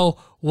to know,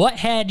 what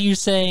had you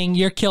saying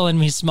 "You're killing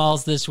me,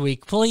 Smalls" this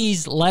week?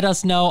 Please let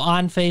us know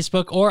on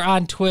Facebook or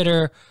on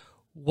Twitter.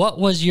 What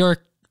was the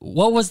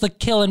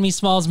killing me,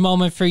 Smalls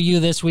moment for you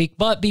this week?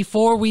 But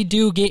before we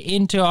do get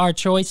into our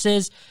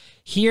choices,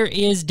 here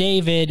is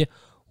David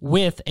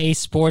with a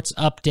sports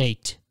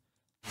update.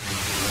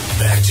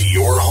 Back to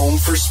your home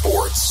for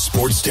sports.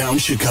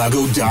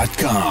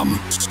 SportsTownChicago.com.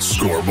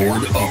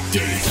 Scoreboard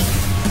update.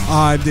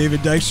 I'm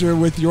David Dykstra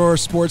with your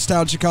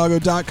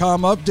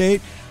SportsTownChicago.com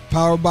update,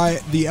 powered by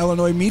the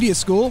Illinois Media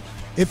School.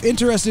 If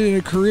interested in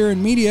a career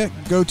in media,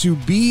 go to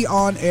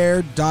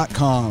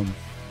beonair.com.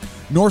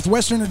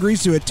 Northwestern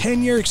agrees to a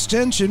 10-year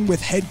extension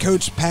with head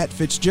coach Pat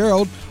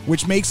Fitzgerald,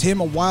 which makes him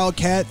a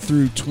Wildcat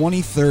through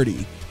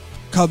 2030.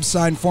 Cubs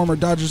signed former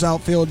Dodgers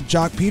outfield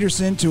Jock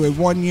Peterson to a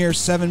 1-year,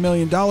 $7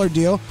 million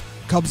deal.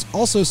 Cubs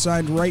also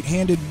signed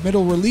right-handed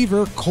middle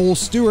reliever Cole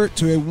Stewart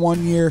to a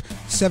 1-year,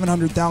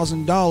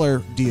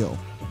 $700,000 deal.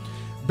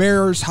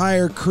 Bears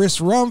hire Chris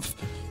Rumpf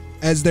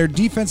as their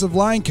defensive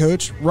line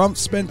coach. Rumpf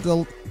spent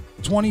the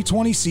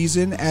 2020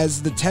 season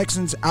as the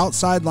Texans'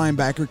 outside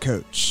linebacker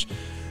coach.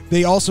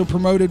 They also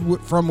promoted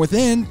from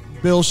within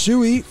Bill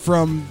Shuey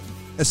from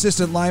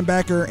assistant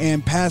linebacker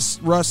and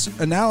pass rush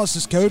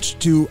analysis coach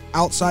to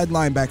outside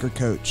linebacker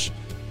coach.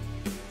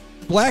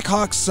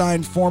 Blackhawks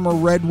signed former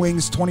Red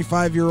Wings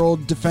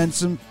 25-year-old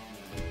defenseman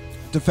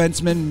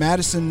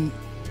Madison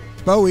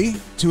Bowie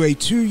to a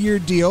 2-year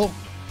deal.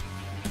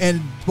 And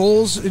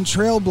Bulls and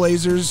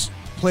Trailblazers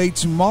play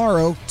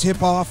tomorrow,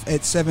 tip-off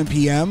at 7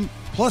 p.m.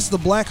 Plus, the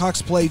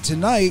Blackhawks play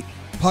tonight.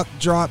 Puck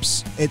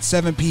drops at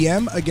 7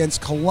 p.m. against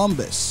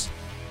Columbus.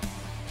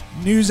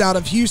 News out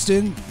of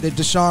Houston that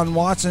Deshaun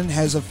Watson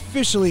has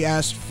officially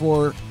asked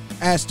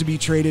to be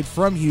traded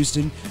from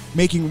Houston,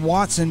 making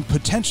Watson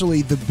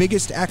potentially the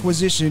biggest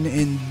acquisition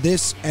in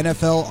this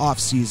NFL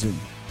offseason.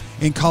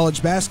 In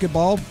college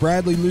basketball,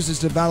 Bradley loses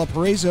to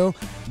Valparaiso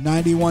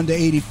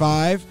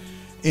 91-85.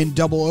 In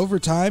double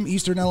overtime,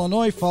 Eastern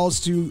Illinois falls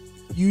to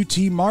UT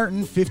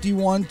Martin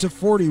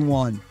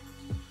 51-41.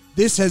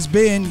 This has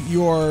been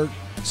your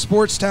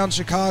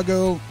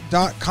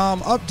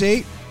SportsTownChicago.com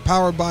update,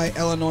 powered by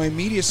Illinois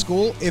Media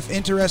School. If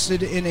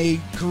interested in a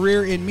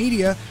career in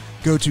media,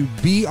 go to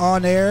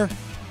beonair.com.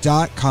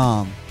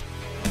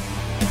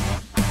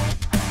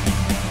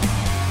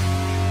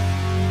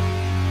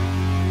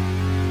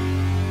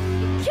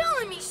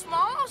 Killing me,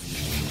 Smalls.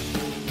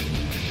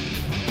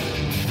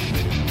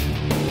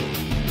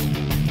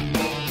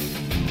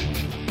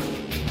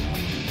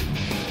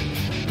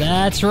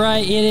 That's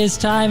right. It is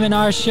time in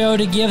our show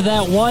to give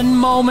that one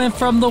moment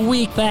from the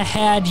week that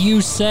had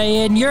you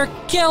saying, "You're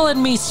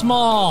killing me,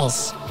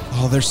 Smalls."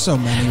 Oh, there's so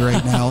many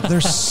right now.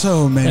 There's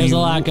so many. There's a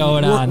lot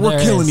going on. We're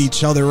killing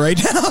each other right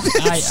now.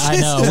 I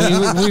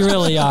know. We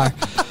really are.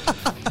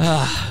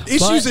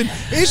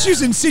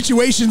 Issues and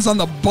situations on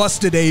the bus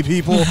today,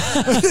 people.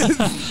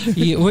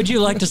 Would you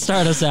like to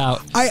start us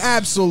out? I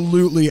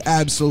absolutely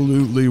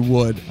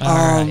would. All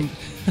right.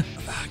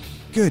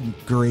 Good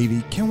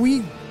gravy. Can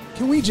we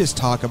just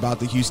talk about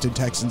the Houston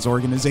Texans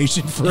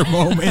organization for a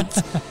moment?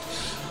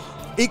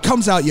 It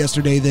comes out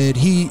yesterday that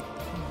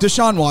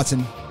Deshaun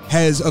Watson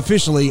has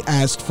officially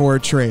asked for a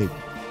trade.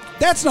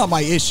 That's not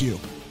my issue.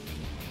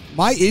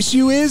 My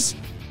issue is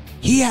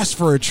he asked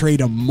for a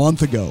trade a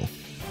month ago.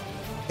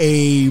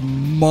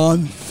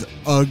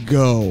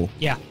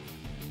 Yeah.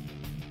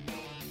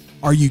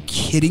 Are you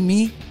kidding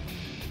me?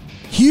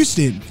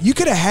 Houston, you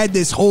could have had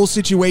this whole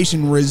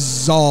situation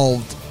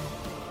resolved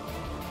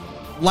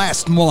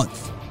last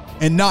month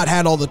and not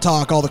had all the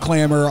talk, all the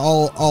clamor,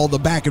 all the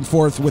back and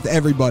forth with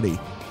everybody.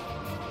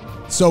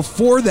 So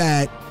for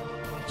that,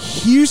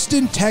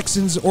 Houston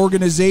Texans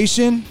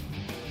organization,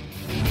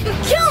 You're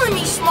killing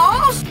me,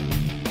 Smalls.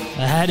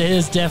 That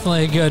is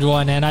definitely a good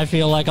one, and I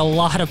feel like a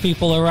lot of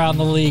people around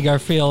the league are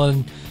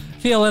feeling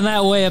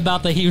that way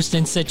about the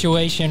Houston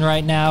situation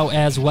right now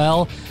as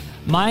well.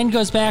 Mine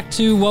goes back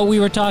to what we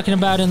were talking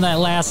about in that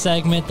last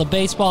segment, the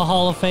Baseball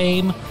Hall of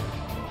Fame.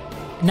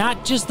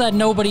 Not just that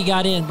nobody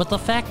got in, but the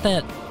fact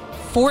that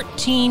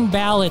 14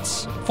 blank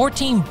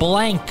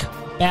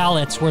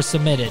ballots were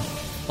submitted.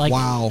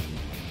 Wow.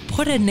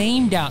 Put a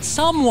name down.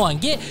 Someone.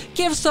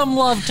 Give some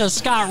love to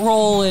Scott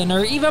Rowland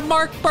or even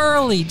Mark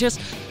Burley. Just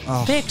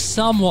pick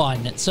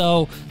someone.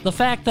 So the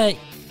fact that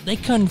they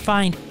couldn't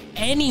find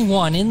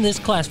anyone in this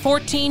class,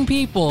 14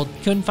 people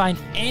couldn't find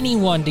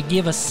anyone to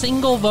give a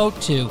single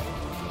vote to,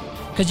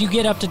 because you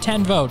get up to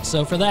 10 votes.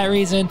 So for that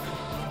reason,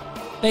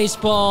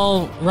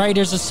 Baseball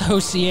Writers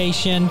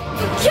Association.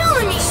 You're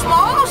killing me,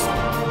 Smalls.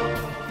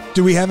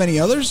 Do we have any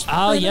others?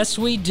 Oh, yes,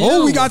 we do.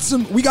 Oh, we got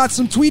some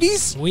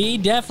tweeties? We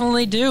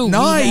definitely do.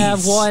 Nice. We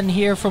have one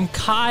here from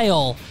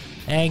Kyle.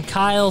 And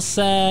Kyle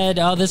said,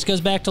 this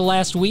goes back to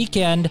last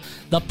weekend,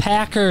 the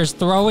Packers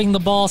throwing the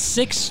ball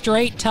 6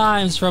 straight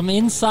times from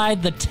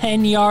inside the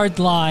 10-yard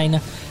line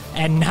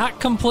and not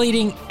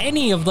completing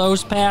any of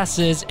those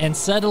passes and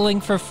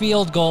settling for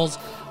field goals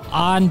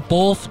on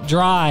both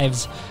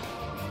drives.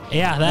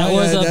 Yeah, that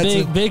was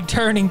a big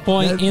turning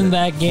point in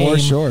that game. For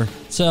sure.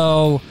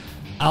 So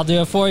I'll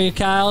do it for you,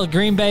 Kyle.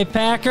 Green Bay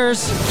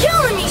Packers.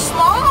 Killing me,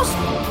 Smalls.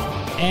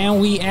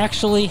 And we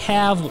actually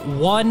have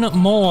one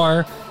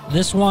more.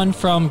 This one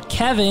from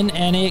Kevin,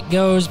 and it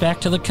goes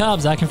back to the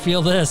Cubs. I can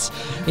feel this.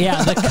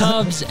 Yeah, the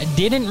Cubs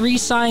didn't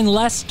re-sign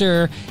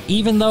Lester,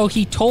 even though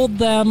he told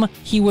them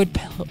he would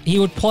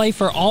play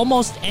for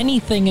almost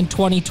anything in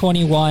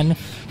 2021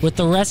 with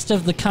the rest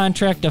of the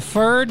contract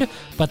deferred,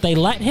 but they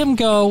let him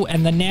go,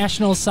 and the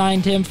Nationals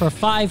signed him for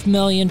 $5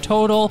 million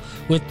total,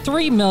 with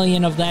 $3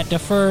 million of that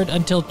deferred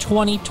until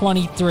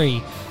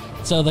 2023.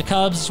 So the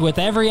Cubs, with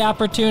every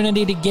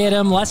opportunity to get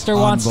him, Lester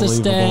wants to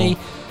stay.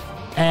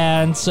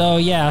 And so,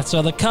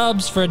 so the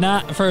Cubs, for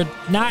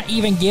not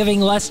even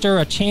giving Lester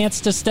a chance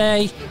to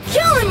stay.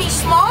 Killing me,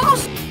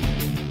 Smalls!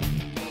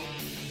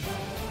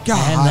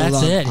 God, and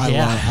that's it.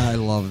 I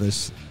love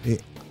this.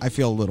 I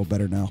feel a little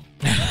better now.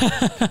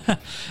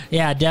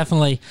 Yeah,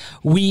 definitely.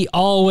 We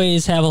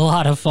always have a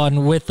lot of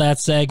fun with that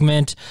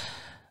segment.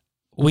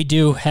 We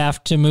do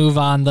have to move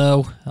on,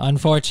 though.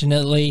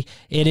 Unfortunately,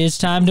 it is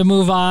time to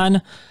move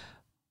on.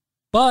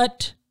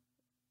 But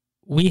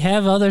we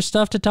have other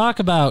stuff to talk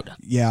about.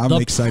 Yeah, I'm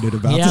excited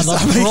about this.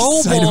 The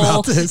Pro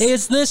Bowl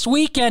is this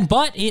weekend,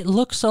 but it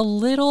looks a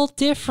little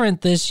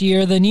different this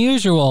year than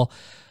usual.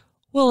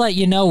 We'll let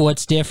you know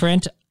what's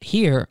different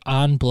here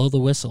on Blow the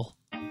Whistle.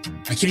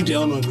 I came to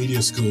Illinois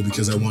Media School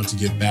because I want to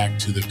give back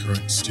to the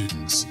current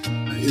students.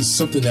 It's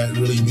something that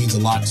really means a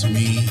lot to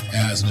me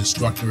as an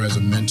instructor, as a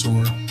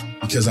mentor,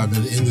 because I've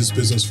been in this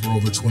business for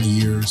over 20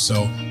 years.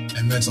 So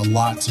it meant a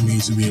lot to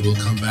me to be able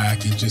to come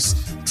back and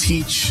just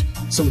teach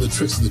some of the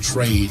tricks of the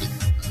trade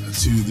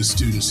to the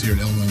students here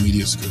at Illinois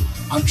Media School.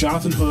 I'm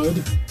Jonathan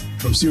Hood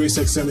from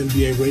SiriusXM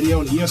NBA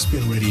Radio and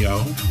ESPN Radio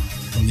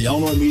from the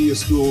Illinois Media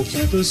School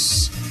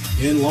campus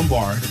in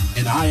Lombard,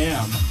 and I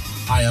am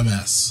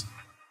IMS.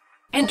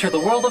 Enter the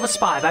world of a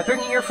spy by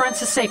bringing your friends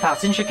to Safe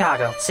House in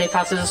Chicago. Safe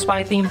House is a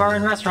spy-themed bar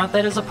and restaurant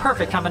that is a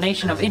perfect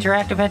combination of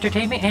interactive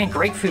entertainment and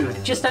great food.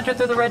 Just enter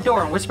through the red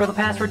door and whisper the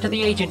password to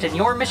the agent and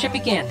your mission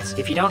begins.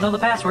 If you don't know the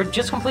password,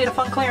 just complete a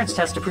fun clearance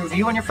test to prove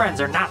you and your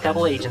friends are not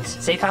double agents.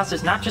 Safe House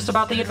is not just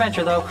about the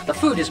adventure though, the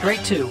food is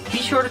great too. Be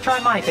sure to try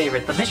my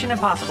favorite, the Mission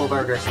Impossible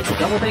Burger. It's a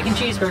double bacon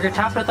cheeseburger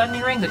topped with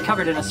onion rings and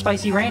covered in a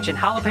spicy ranch and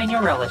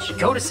jalapeno relish.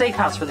 Go to Safe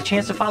House for the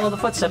chance to follow the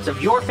footsteps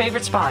of your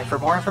favorite spy. For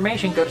more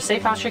information, go to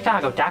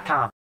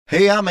safehousechicago.com.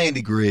 Hey, I'm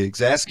Andy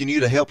Griggs, asking you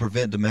to help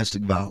prevent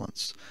domestic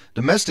violence.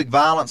 Domestic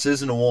violence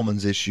isn't a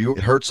woman's issue.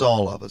 It hurts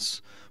all of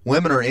us.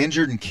 Women are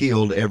injured and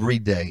killed every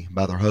day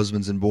by their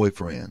husbands and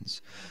boyfriends.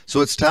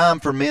 So it's time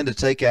for men to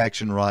take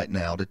action right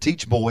now to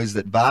teach boys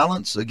that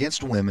violence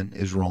against women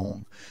is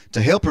wrong,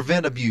 to help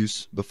prevent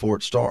abuse before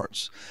it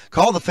starts.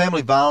 Call the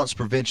Family Violence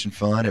Prevention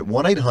Fund at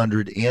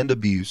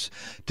 1-800-END-ABUSE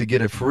to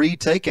get a free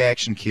Take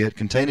Action kit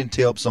containing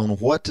tips on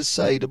what to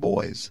say to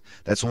boys.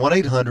 That's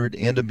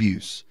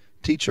 1-800-END-ABUSE.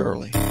 Teach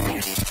early. High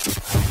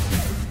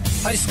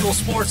school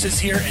sports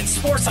is here, and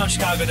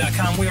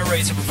SportsOnChicago.com, we are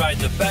ready to provide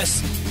the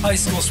best high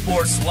school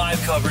sports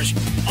live coverage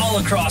all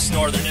across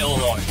northern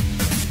Illinois.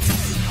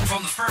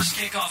 From the first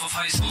kickoff of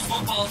high school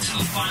football to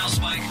the final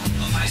spike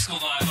of high school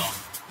volleyball,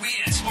 we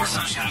at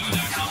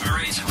SportsOnChicago.com are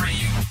ready to bring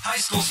you high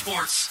school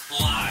sports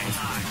live.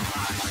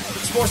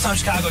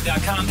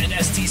 SportsOnChicago.com and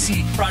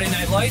STC Friday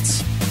Night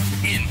Lights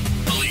in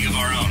a league of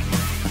our own.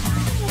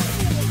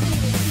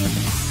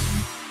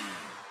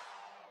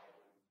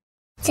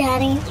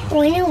 Daddy,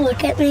 when you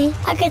look at me,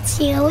 I could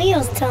see your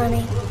wheels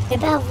turning.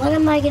 About what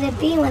am I going to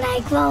be when I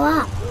grow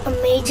up? A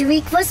Major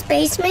League First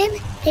baseman?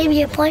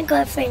 Maybe a point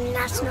guard for a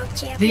national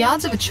champion. The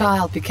odds of a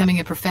child becoming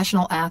a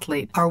professional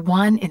athlete are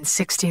 1 in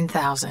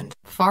 16,000.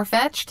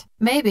 Far-fetched?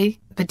 Maybe.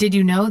 But did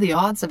you know the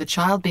odds of a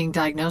child being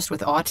diagnosed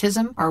with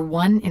autism are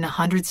 1 in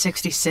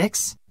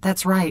 166?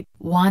 That's right,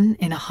 1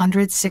 in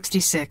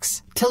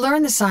 166. To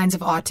learn the signs of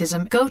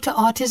autism, go to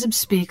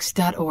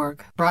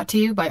autismspeaks.org. Brought to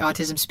you by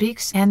Autism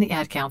Speaks and the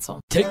Ad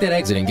Council. Take that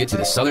exit and get to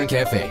the Southern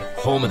Cafe,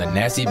 home of the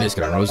Nasty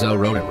Biscuit on Roselle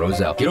Road in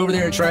Roselle. Get over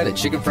there and try the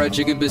chicken fried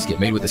chicken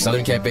biscuit made with the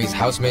Southern Cafe's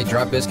house-made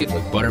drop biscuit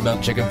with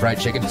buttermilk chicken fried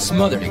chicken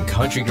smothered in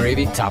country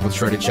gravy, topped with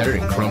shredded cheddar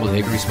and crumbled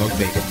hickory smoked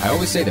bacon. I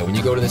always say that when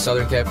you go to the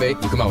Southern Cafe, you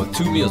come out with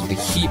 2 meals with the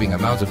heaping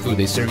amounts of food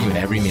they serve you in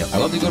every meal. I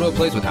love to go to a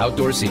place with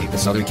outdoor seating. The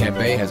Southern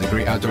Cafe has a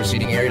great outdoor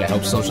seating area to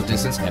help social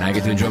distance, and I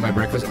get to enjoy my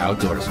breakfast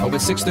outdoors. Open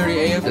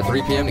 6:30 a.m. to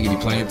 3 p.m. to give you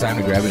plenty of time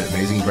to grab an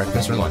amazing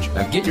breakfast or lunch.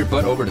 Now get your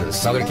butt over to the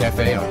Southern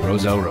Cafe on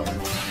Roselle Road.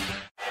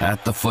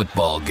 At the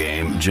football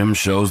game, Jim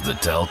shows the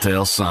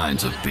telltale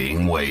signs of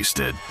being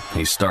wasted.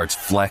 He starts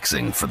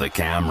flexing for the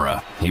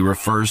camera. He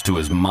refers to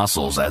his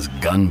muscles as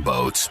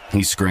gunboats.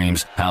 He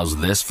screams, "How's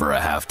this for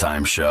a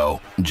halftime show?"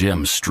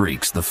 Jim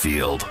streaks the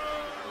field.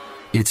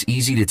 It's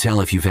easy to tell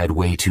if you've had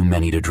way too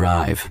many to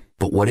drive.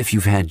 But what if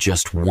you've had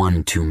just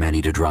one too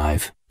many to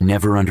drive?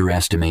 Never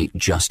underestimate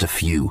just a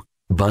few.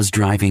 Buzz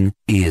driving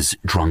is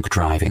drunk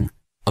driving.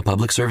 A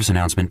public service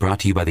announcement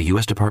brought to you by the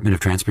U.S. Department of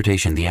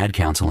Transportation, the Ad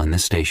Council, and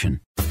this station.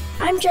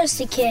 I'm just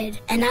a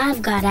kid, and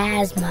I've got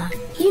asthma.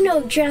 You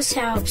know just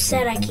how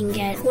upset I can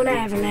get when I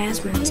have an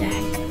asthma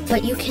attack.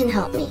 But you can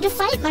help me to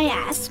fight my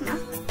asthma.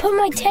 Put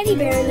my teddy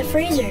bear in the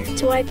freezer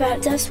to wipe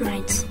out dust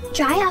mites.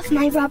 Dry off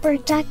my rubber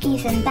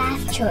duckies and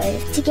bath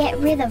toys to get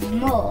rid of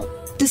mold.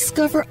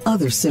 Discover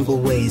other simple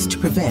ways to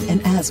prevent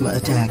an asthma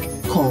attack.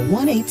 Call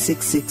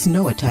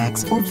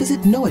 1-866-NO-ATTACKS or visit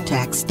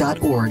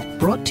noattacks.org.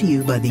 Brought to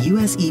you by the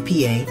U.S.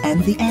 EPA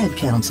and the Ad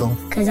Council.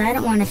 Because I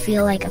don't want to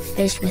feel like a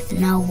fish with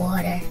no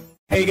water.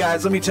 Hey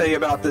guys, let me tell you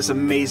about this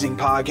amazing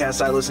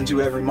podcast I listen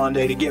to every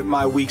Monday to get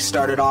my week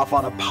started off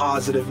on a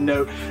positive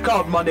note,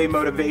 called Monday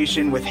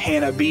Motivation with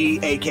Hannah B,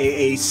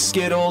 aka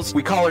Skittles.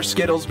 We call her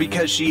Skittles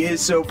because she is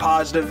so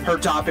positive. Her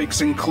topics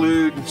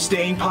include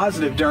staying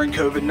positive during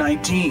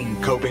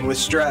COVID-19, coping with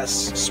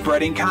stress,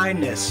 spreading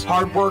kindness,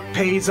 hard work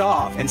pays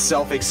off, and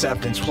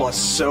self-acceptance, plus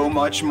so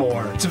much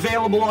more. It's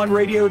available on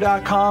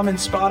radio.com and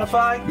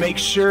Spotify. Make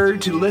sure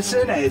to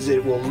listen, as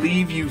it will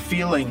leave you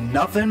feeling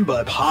nothing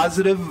but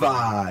positive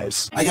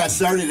vibes. I got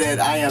started at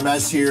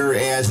IMS here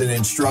as an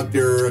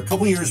instructor a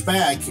couple years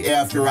back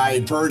after I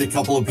had heard a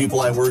couple of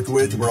people I worked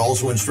with were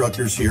also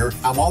instructors here.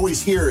 I'm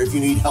always here if you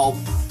need help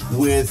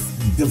with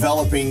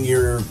developing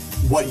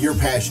what you're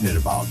passionate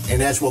about.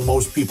 And that's what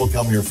most people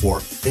come here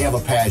for. They have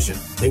a passion.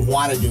 They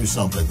want to do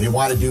something. They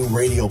want to do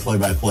radio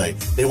play-by-play.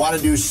 They want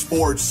to do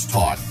sports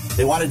talk.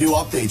 They want to do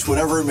updates,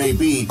 whatever it may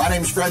be. My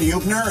name is Fred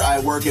Hubner. I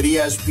work at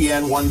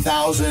ESPN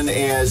 1000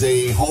 as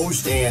a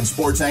host and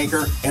sports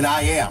anchor, and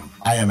I am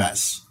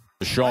IMS.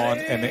 Sean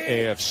and the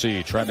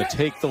AFC trying to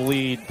take the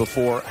lead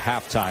before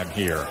halftime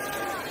here.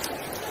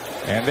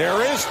 And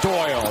there is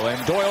Doyle,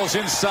 and Doyle's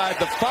inside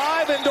the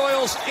 5, and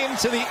Doyle's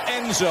into the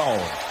end zone.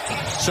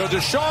 So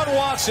Deshaun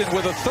Watson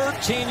with a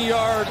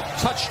 13-yard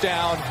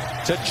touchdown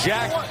to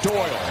Jack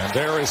Doyle. And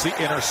there is the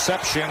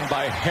interception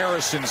by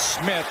Harrison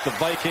Smith, the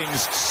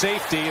Vikings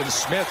safety, and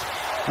Smith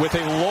with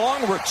a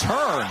long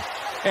return.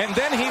 And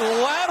then he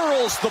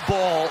laterals the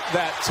ball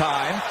that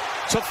time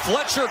to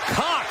Fletcher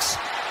Cox.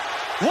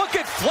 Look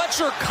at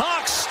Fletcher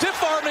Cox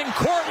stiff-arming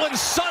Cortland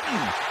Sutton.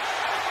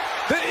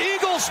 The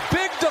Eagles'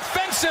 big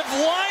defensive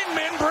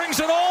lineman brings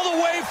it all the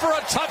way for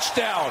a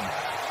touchdown.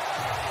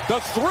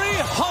 The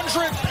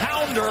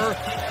 300-pounder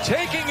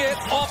taking it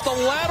off the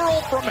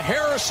lateral from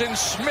Harrison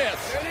Smith.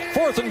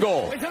 4th and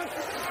goal.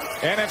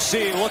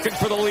 NFC looking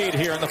for the lead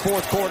here in the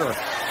fourth quarter.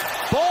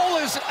 Ball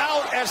is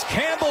out as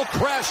Campbell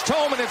crashed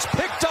home, and it's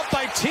picked up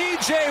by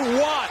T.J.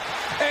 Watt.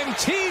 And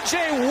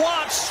T.J.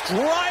 Watt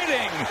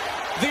striding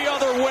the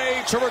other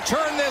way to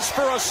return this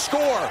for a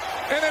score.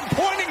 And then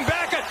pointing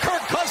back at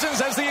Kirk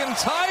Cousins as the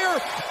entire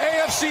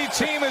AFC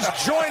team is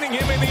joining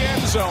him in the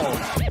end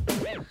zone.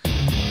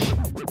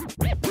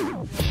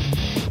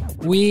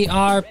 We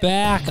are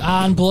back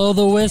on Blow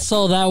the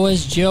Whistle. That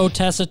was Joe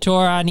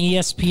Tessitore on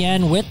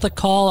ESPN with the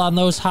call on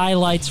those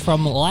highlights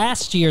from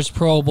last year's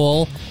Pro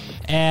Bowl.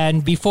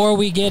 And before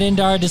we get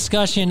into our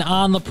discussion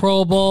on the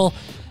Pro Bowl,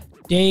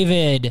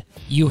 David,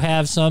 you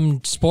have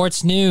some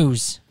sports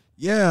news.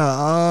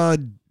 Yeah,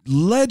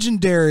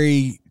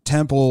 legendary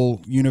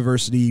Temple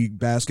University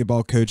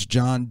basketball coach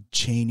John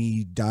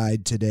Chaney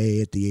died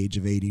today at the age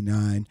of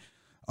 89.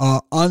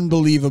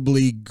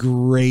 Unbelievably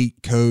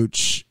great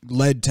coach,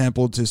 led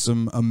Temple to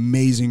some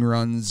amazing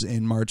runs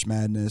in March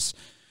Madness.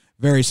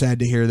 Very sad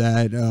to hear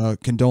that.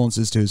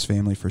 Condolences to his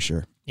family for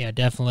sure. Yeah,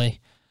 definitely.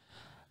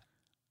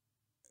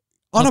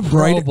 On a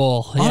brighter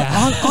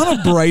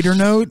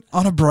note,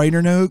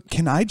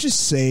 can I just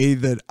say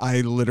that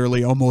I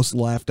literally almost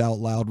laughed out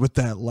loud with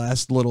that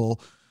last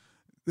little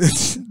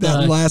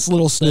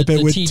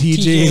snippet with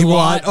TJ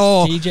Watt.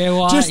 Oh, TJ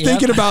Watt, just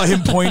thinking about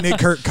him pointing at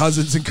Kirk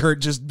Cousins and Kirk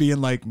just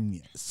being like,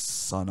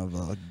 son of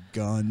a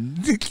gun.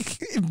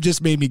 It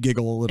just made me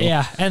giggle a little.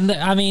 Yeah, and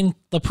I mean,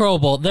 the Pro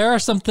Bowl, there are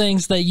some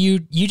things that you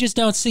just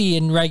don't see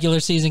in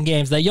regular season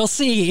games that you'll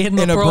see in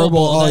the Pro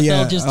Bowl. Oh, that yeah.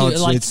 They'll just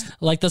do,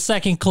 like the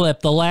second clip,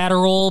 the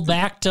lateral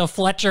back to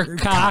Fletcher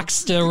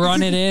Cox to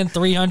run it in,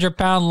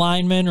 300-pound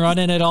lineman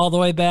running it all the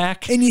way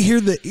back. And you hear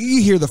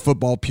the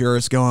football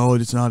purists going, "Oh,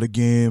 it's not a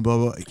game, blah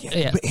blah."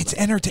 Yeah. But it's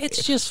entertaining.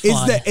 It's just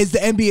fun. Is the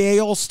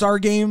NBA All-Star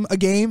game a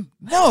game?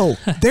 No,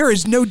 there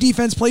is no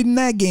defense played in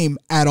that game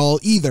at all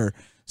either.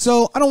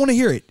 So I don't want to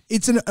hear it.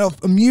 It's an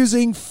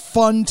amusing,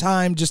 fun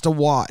time just to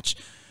watch.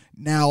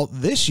 Now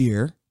this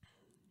year,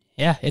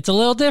 yeah, it's a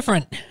little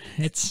different.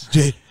 It's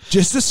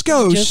just a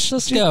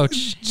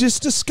skosh,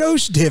 just a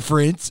skosh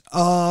different.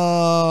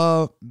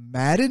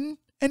 Madden,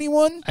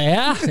 anyone?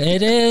 Yeah,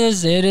 it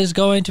is. It is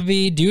going to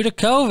be due to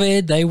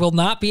COVID. They will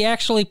not be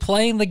actually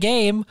playing the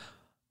game.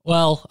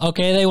 Well,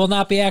 okay, they will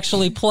not be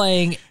actually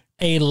playing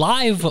a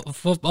live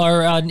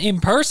or an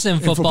in-person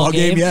football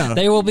game. Yeah.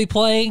 They will be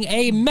playing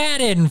a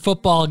Madden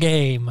football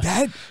game.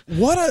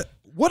 What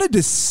a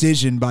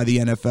decision by the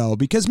NFL,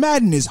 because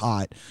Madden is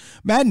hot.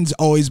 Madden's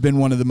always been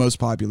one of the most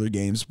popular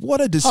games.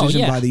 What a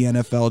decision by the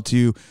NFL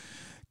to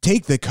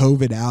take the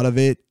COVID out of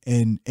it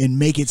and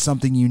make it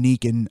something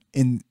unique. And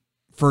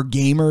for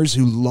gamers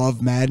who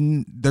love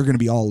Madden, they're going to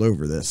be all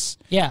over this.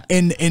 Yeah.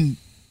 And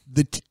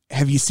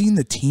have you seen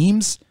the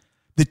teams?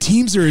 The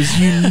teams are as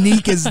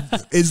unique as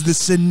the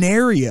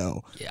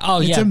scenario.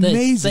 Oh, it's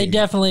amazing. They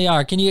definitely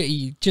are. Can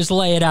you just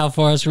lay it out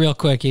for us real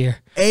quick here?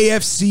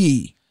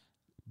 AFC,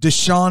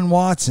 Deshaun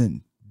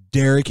Watson,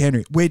 Derrick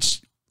Henry,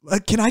 which,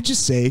 can I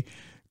just say,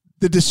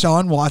 the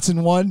Deshaun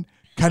Watson one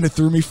kind of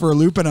threw me for a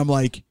loop, and I'm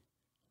like,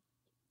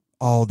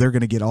 they're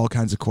going to get all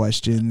kinds of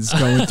questions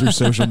going through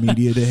social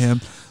media to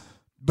him.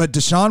 But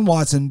Deshaun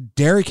Watson,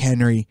 Derrick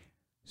Henry,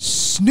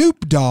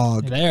 Snoop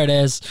Dogg. There it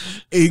is.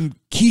 And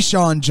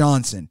Keyshawn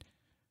Johnson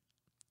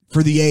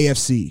for the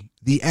AFC.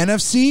 The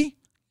NFC,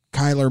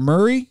 Kyler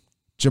Murray,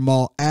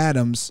 Jamal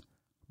Adams,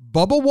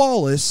 Bubba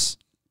Wallace,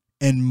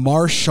 and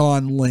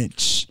Marshawn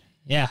Lynch.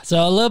 Yeah,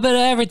 so a little bit of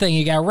everything.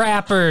 You got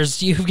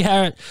rappers, you've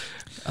got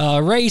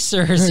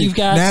racers, you've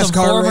got NASCAR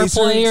some former racers.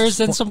 players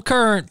and some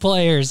current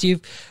players.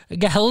 You've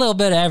got a little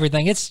bit of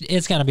everything.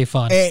 It's going to be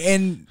fun.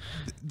 And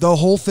the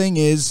whole thing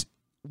is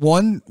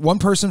one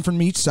person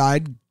from each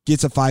side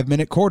gets a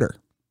 5-minute quarter.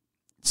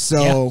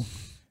 So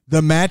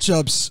the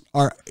matchups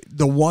are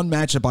the one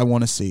matchup I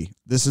want to see.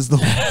 This is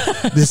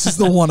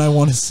the one I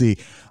want to see.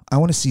 I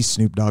want to see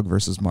Snoop Dogg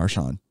versus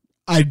Marshawn.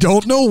 I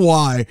don't know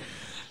why.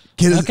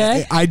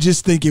 Okay. I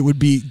just think it would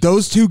be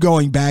those two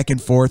going back and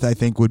forth. I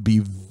think would be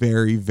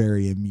very,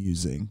 very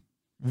amusing,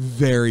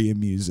 very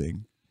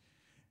amusing.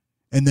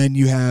 And then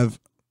you have,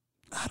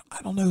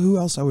 I don't know who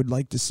else I would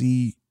like to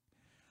see.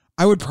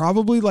 I would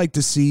probably like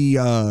to see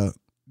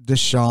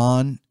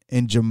Deshaun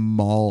and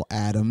Jamal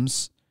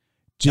Adams,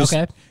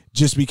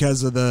 just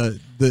because of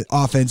the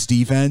offense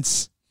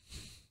defense.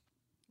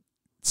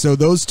 So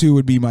those two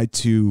would be my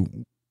two.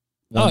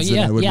 I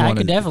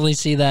could definitely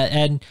see that.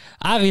 And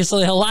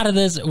obviously a lot of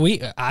this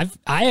I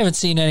haven't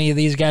seen any of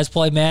these guys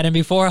play Madden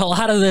before. A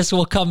lot of this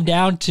will come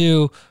down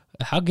to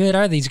how good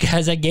are these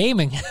guys at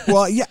gaming?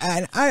 Well, yeah,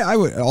 and I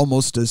would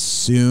almost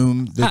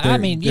assume that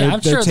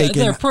I'm sure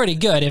they're pretty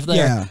good if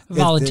they're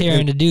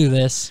volunteering to do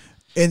this.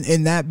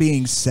 And that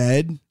being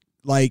said,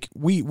 like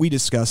we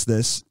discussed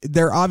this,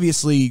 they're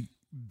obviously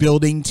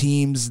building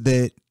teams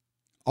that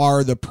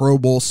are the Pro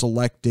Bowl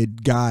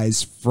selected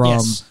guys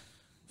from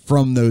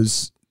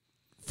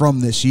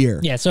this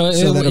year. Yeah, so it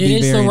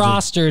is the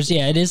rosters.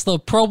 Yeah, it is the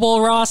Pro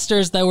Bowl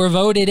rosters that were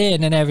voted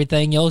in and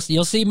everything. You'll see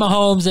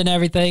Mahomes and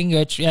everything,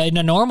 which in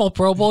a normal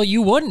Pro Bowl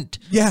you wouldn't.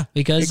 Yeah,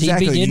 because he'd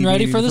be getting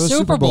ready for the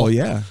Super Bowl.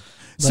 Yeah.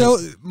 So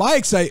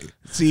my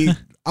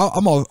I'll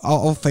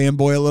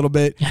fanboy a little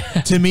bit.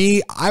 To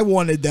me, I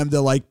wanted them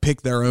to like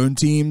pick their own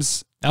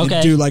teams. Okay.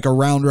 And do like a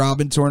round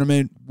robin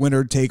tournament,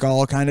 winner take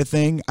all kind of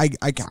thing. I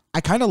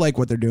kind of like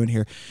what they're doing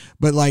here,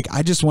 but like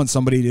I just want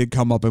somebody to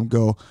come up and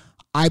go,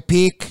 I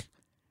pick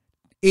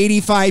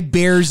 85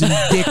 Bears and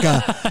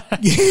Dicka.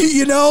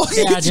 You know?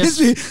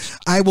 Yeah,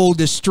 I will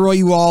destroy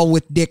you all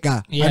with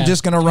Dicka. Yeah. I'm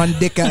just going to run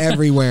Dicka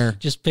everywhere.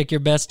 Just pick your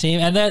best team.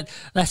 And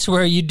that's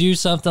where you do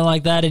something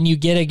like that and you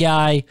get a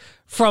guy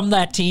from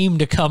that team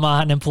to come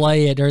on and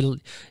play it. Or, all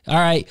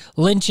right,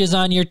 Lynch is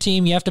on your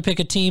team. You have to pick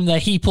a team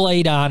that he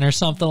played on or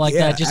something like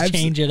that. Just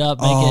change it up.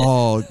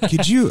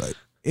 Could you...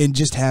 And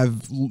just have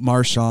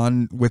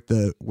Marshawn with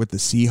the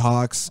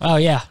Seahawks. Oh,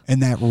 yeah.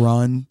 And that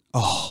run.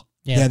 Oh,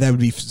 yeah, that would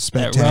be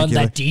spectacular.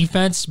 That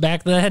defense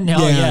back then.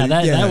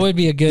 That would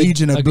be a good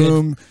Legion of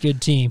Boom,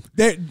 good team.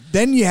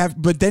 Then you have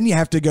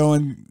to go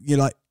and you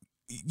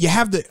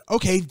have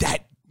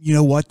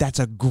that's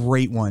a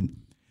great one.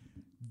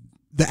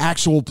 The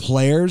actual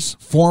players,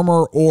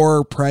 former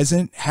or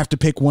present, have to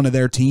pick one of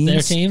their teams.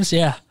 Their teams,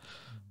 yeah.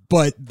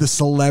 But the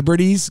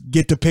celebrities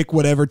get to pick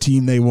whatever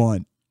team they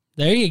want.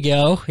 There you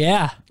go.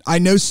 Yeah. I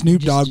know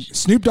Snoop Dogg.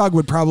 Snoop Dogg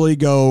would probably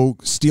go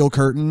Steel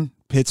Curtain,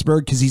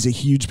 Pittsburgh, because he's a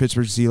huge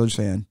Pittsburgh Steelers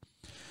fan.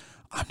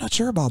 I'm not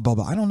sure about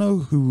Bubba. I don't know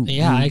who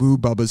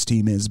Bubba's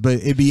team is, but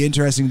it'd be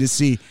interesting to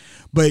see.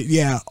 But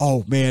yeah,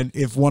 oh man,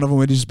 if one of them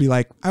would just be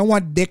like, I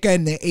want Dicka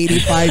and the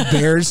 85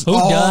 Bears.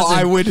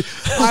 I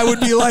would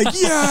be like,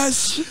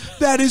 yes,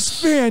 that is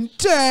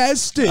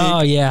fantastic.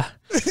 Oh yeah.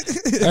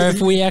 Or if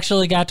we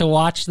actually got to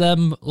watch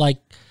them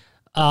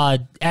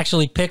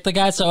actually pick the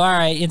guys. So, all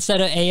right,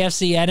 instead of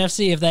AFC,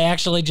 NFC, if they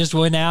actually just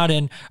went out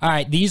and, all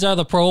right, these are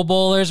the Pro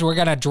Bowlers, we're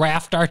going to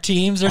draft our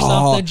teams or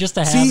something just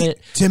to have it.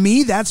 To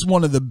me, that's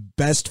one of the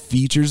best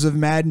features of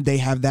Madden. They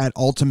have that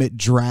ultimate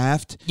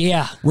draft.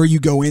 Yeah. Where you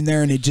go in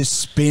there and it just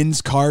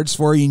spins cards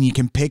for you and you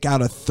can pick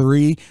out a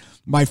 3.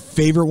 My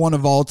favorite one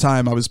of all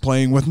time, I was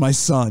playing with my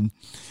son.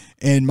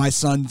 And my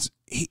son's,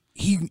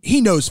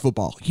 he knows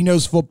football. He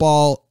knows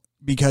football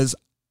because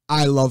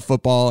I love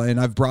football,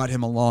 and I've brought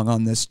him along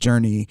on this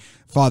journey,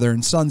 father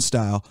and son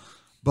style.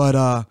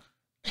 But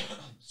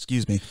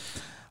excuse me,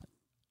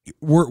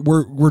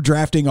 we're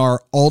drafting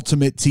our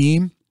ultimate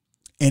team,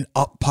 and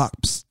up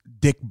pops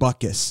Dick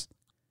Butkus,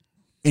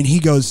 and he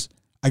goes,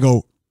 I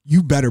go,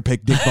 you better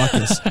pick Dick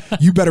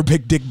Butkus. You better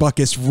pick Dick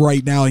Butkus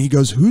right now. And he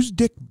goes, who's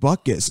Dick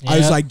Butkus? I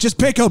was like, just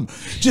pick him.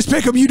 Just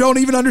pick him. You don't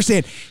even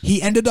understand.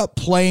 He ended up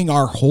playing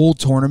our whole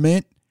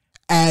tournament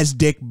as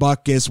Dick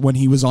Butkus when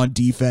he was on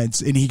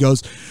defense, and he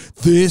goes,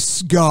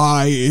 this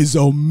guy is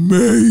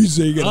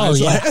amazing. And I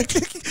was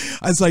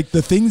like,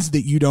 the things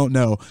that you don't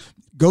know,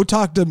 go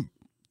talk to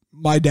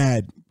my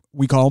dad.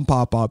 We call him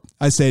Pop-Up.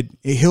 I said,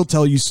 he'll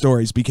tell you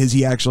stories because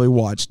he actually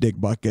watched Dick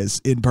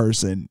Butkus in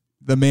person.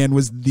 The man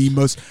was the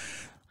most,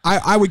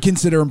 I would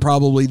consider him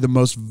probably the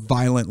most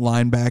violent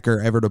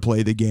linebacker ever to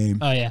play the game.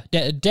 Oh yeah,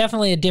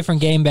 definitely a different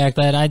game back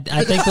then. I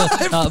think,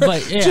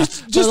 but yeah,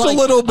 just a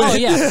little bit. Oh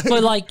yeah,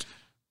 but like,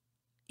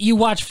 you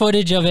watch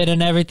footage of it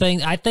and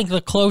everything. I think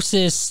the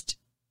closest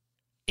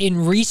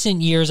in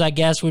recent years, I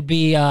guess, would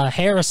be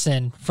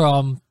Harrison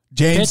from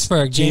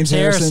Pittsburgh. James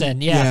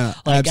Harrison. Yeah.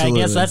 Like,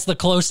 absolutely. I guess that's the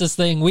closest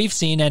thing we've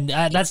seen. And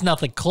that's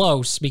nothing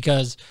close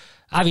because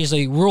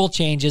obviously rule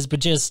changes, but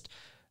just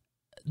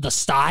the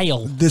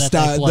style.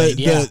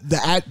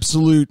 The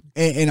absolute,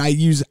 and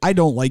I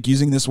don't like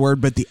using this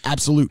word, but the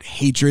absolute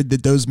hatred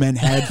that those men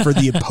had for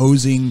the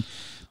opposing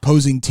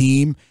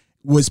team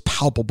was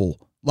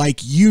palpable. Like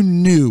you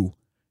knew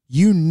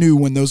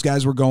when those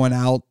guys were going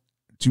out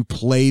to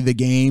play the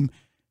game,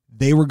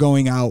 they were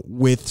going out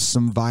with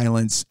some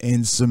violence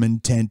and some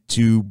intent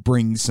to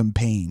bring some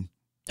pain.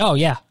 Oh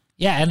yeah.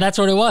 Yeah, and that's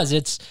what it was.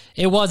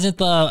 It wasn't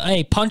the,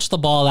 hey, punch the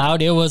ball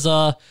out. It was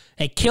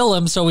hey, kill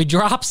him so he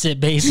drops it,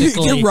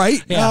 basically. You're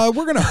right. Yeah.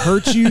 We're going to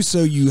hurt you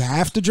so you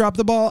have to drop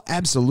the ball?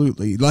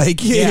 Absolutely.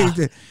 Like, yeah.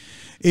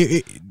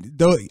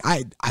 Though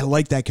I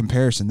like that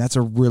comparison. That's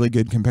a really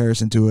good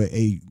comparison to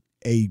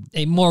a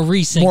more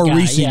recent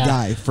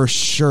guy, for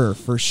sure.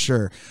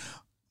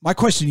 My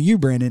question to you,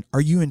 Brandon, are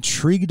you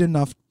intrigued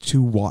enough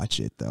to watch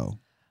it, though?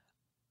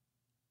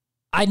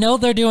 I know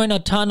they're doing a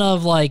ton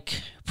of,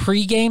 like,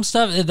 pregame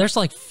stuff. There's,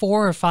 like,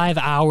 4 or 5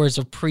 hours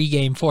of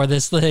pregame for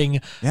this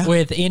thing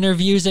with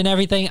interviews and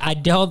everything. I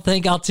don't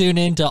think I'll tune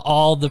into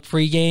all the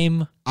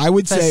pregame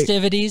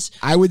festivities.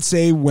 I would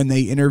say when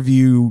they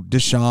interview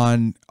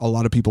Deshaun, a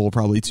lot of people will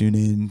probably tune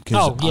in.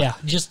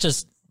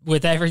 Just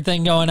with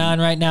everything going on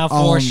right now,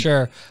 for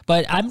sure.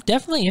 But I'm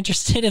definitely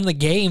interested in the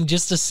game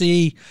just to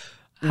see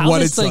how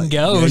this thing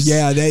goes.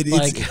 Yeah,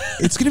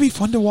 it's going to be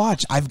fun to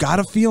watch. I've got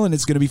a feeling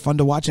it's going to be fun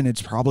to watch, and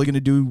it's probably going to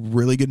do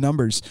really good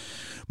numbers.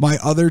 My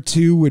other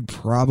two would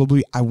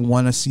probably, I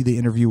want to see the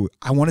interview.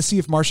 I want to see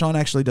if Marshawn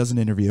actually does an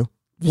interview.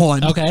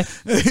 One. Okay.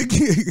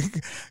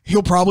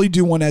 He'll probably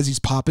do one as he's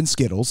popping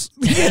Skittles.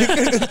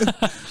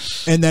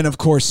 And then, of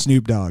course,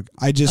 Snoop Dogg.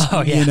 I just,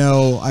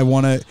 I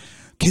want to,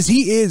 because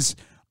he is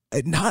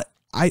not,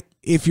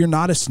 if you're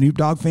not a Snoop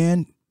Dogg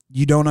fan,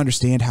 you don't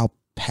understand how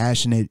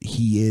passionate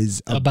he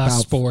is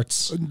about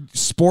sports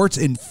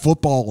and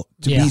football,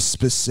 to be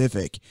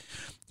specific.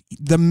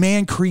 The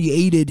man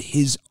created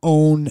his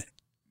own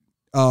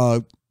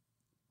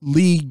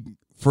league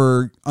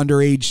for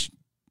under 18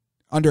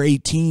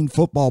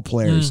 football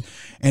players,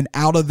 and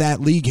out of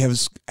that league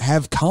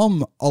have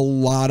come a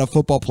lot of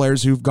football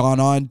players who've gone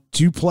on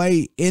to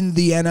play in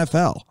the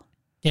NFL.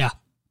 Yeah.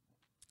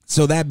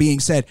 So that being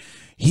said,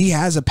 he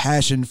has a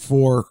passion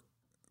for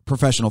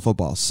professional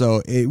football.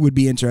 So it would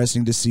be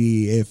interesting to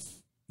see if,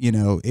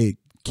 it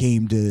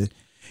came to,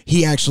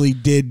 he actually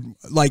did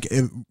like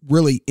a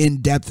really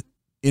in-depth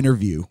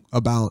interview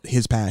about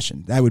his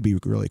passion. That would be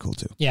really cool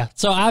too. Yeah.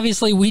 So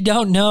obviously we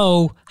don't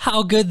know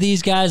how good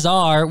these guys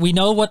are. We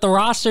know what the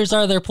rosters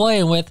are they're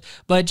playing with,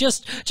 but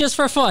just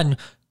for fun,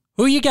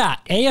 who you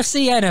got?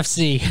 AFC,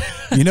 NFC?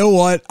 You know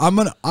what?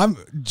 I'm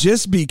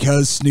just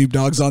because Snoop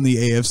Dogg's on the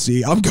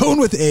AFC, I'm going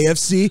with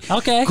AFC.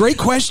 Okay. Great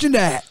question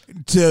to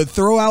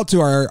throw out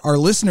to our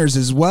listeners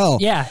as well.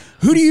 Yeah.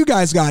 Who do you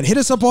guys got? Hit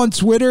us up on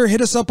Twitter.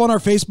 Hit us up on our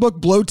Facebook,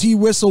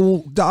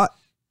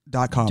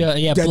 blowtwhistle.com.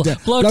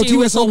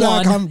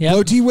 blowtwhistle.com,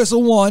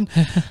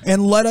 blowtwhistle1,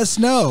 and let us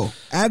know.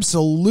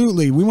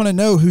 Absolutely. We want to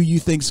know who you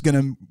think's going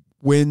to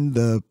win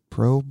the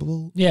Pro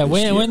Bowl. Yeah,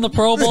 win the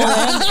Pro Bowl,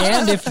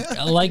 and if,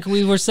 like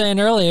we were saying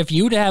earlier, if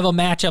you'd have a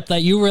matchup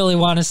that you really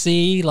want to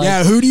see,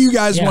 who do you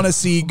guys want to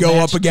see go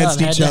up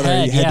against each other?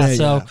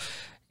 Head.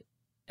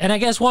 And I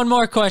guess one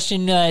more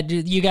question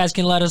you guys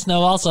can let us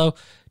know also,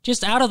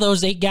 just out of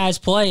those 8 guys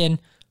playing,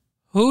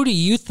 who do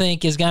you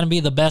think is going to be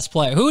the best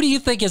player? Who do you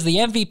think is the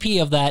MVP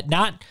of that?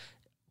 Not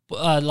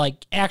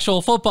like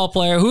actual football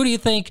player. Who do you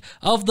think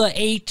of the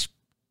 8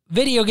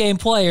 video game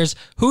players,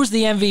 who's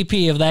the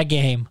MVP of that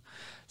game?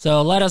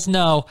 So let us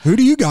know. Who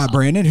do you got,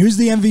 Brandon? Who's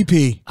the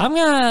MVP?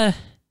 I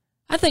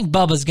think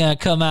Bubba's going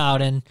to come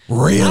out, and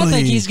really? I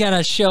think he's going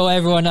to show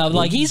everyone up.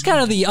 Like, he's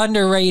kind of the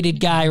underrated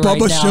guy right now.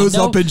 Bubba shows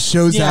up and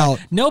shows out.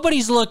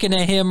 Nobody's looking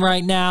at him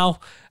right now.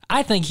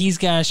 I think he's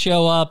going to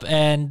show up,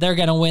 and they're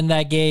going to win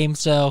that game.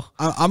 So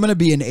I'm going to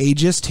be an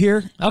ageist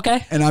here.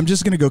 Okay. And I'm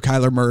just going to go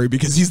Kyler Murray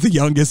because he's the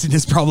youngest and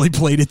has probably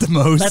played it the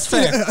most.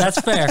 That's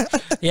fair.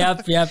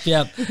 Yep.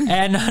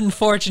 And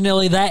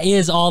unfortunately, that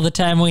is all the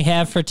time we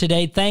have for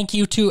today. Thank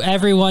you to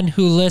everyone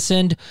who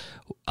listened.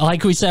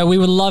 Like we said, we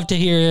would love to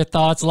hear your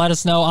thoughts. Let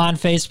us know on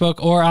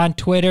Facebook or on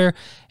Twitter.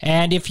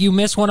 And if you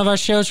miss one of our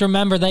shows,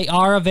 remember they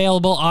are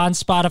available on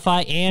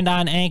Spotify and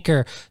on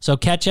Anchor. So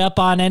catch up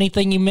on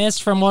anything you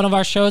missed from one of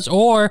our shows,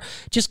 or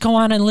just go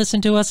on and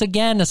listen to us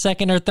again a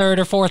second or third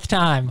or fourth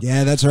time.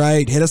 Yeah, that's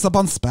right. Hit us up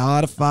on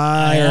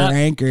Spotify or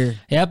Anchor.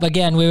 Yep.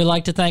 Again, we would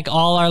like to thank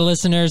all our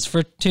listeners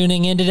for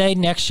tuning in today.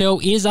 Next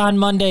show is on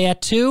Monday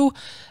at 2.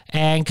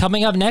 And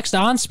coming up next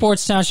on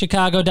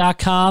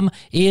SportsTownChicago.com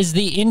is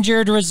the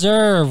Injured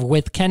Reserve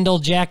with Kendall,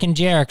 Jack, and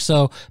Jarek.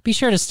 So be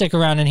sure to stick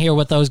around and hear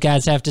what those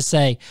guys have to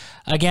say.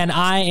 Again,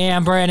 I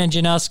am Brandon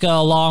Januska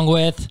along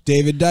with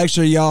David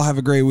Dykstra. Y'all have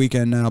a great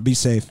weekend now. Be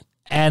safe.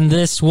 And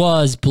this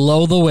was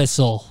Blow the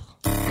Whistle.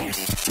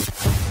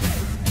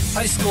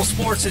 High school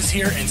sports is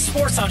here, and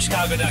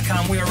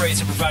SportsOnChicago.com, we are ready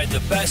to provide the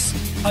best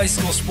high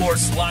school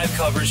sports live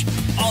coverage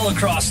all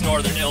across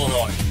Northern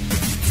Illinois.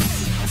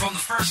 From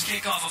the first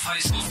kickoff of high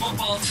school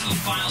football to the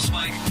final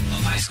spike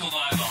of high school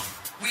volleyball,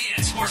 we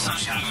at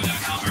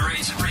SportsOnChicago.com are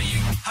ready to bring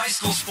you high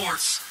school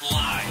sports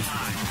live.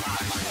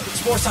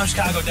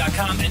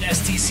 SportsOnChicago.com and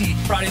STC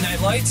Friday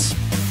Night Lights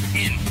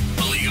in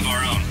a league of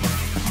our own.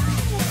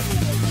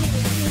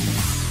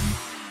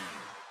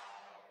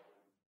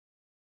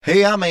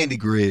 Hey, I'm Andy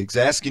Griggs,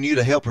 asking you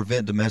to help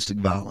prevent domestic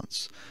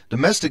violence.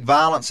 Domestic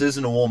violence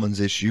isn't a woman's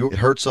issue. It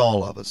hurts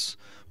all of us.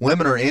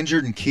 Women are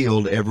injured and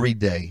killed every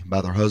day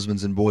by their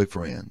husbands and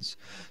boyfriends.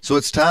 So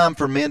it's time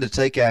for men to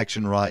take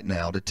action right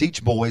now to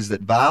teach boys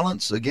that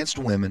violence against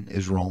women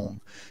is wrong,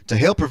 to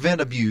help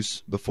prevent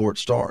abuse before it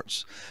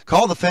starts.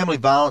 Call the Family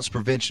Violence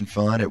Prevention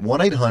Fund at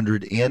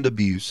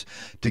 1-800-END-ABUSE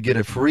to get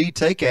a free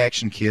Take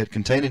Action kit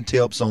containing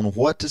tips on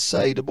what to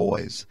say to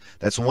boys.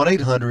 That's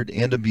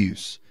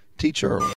 1-800-END-ABUSE. Teach early.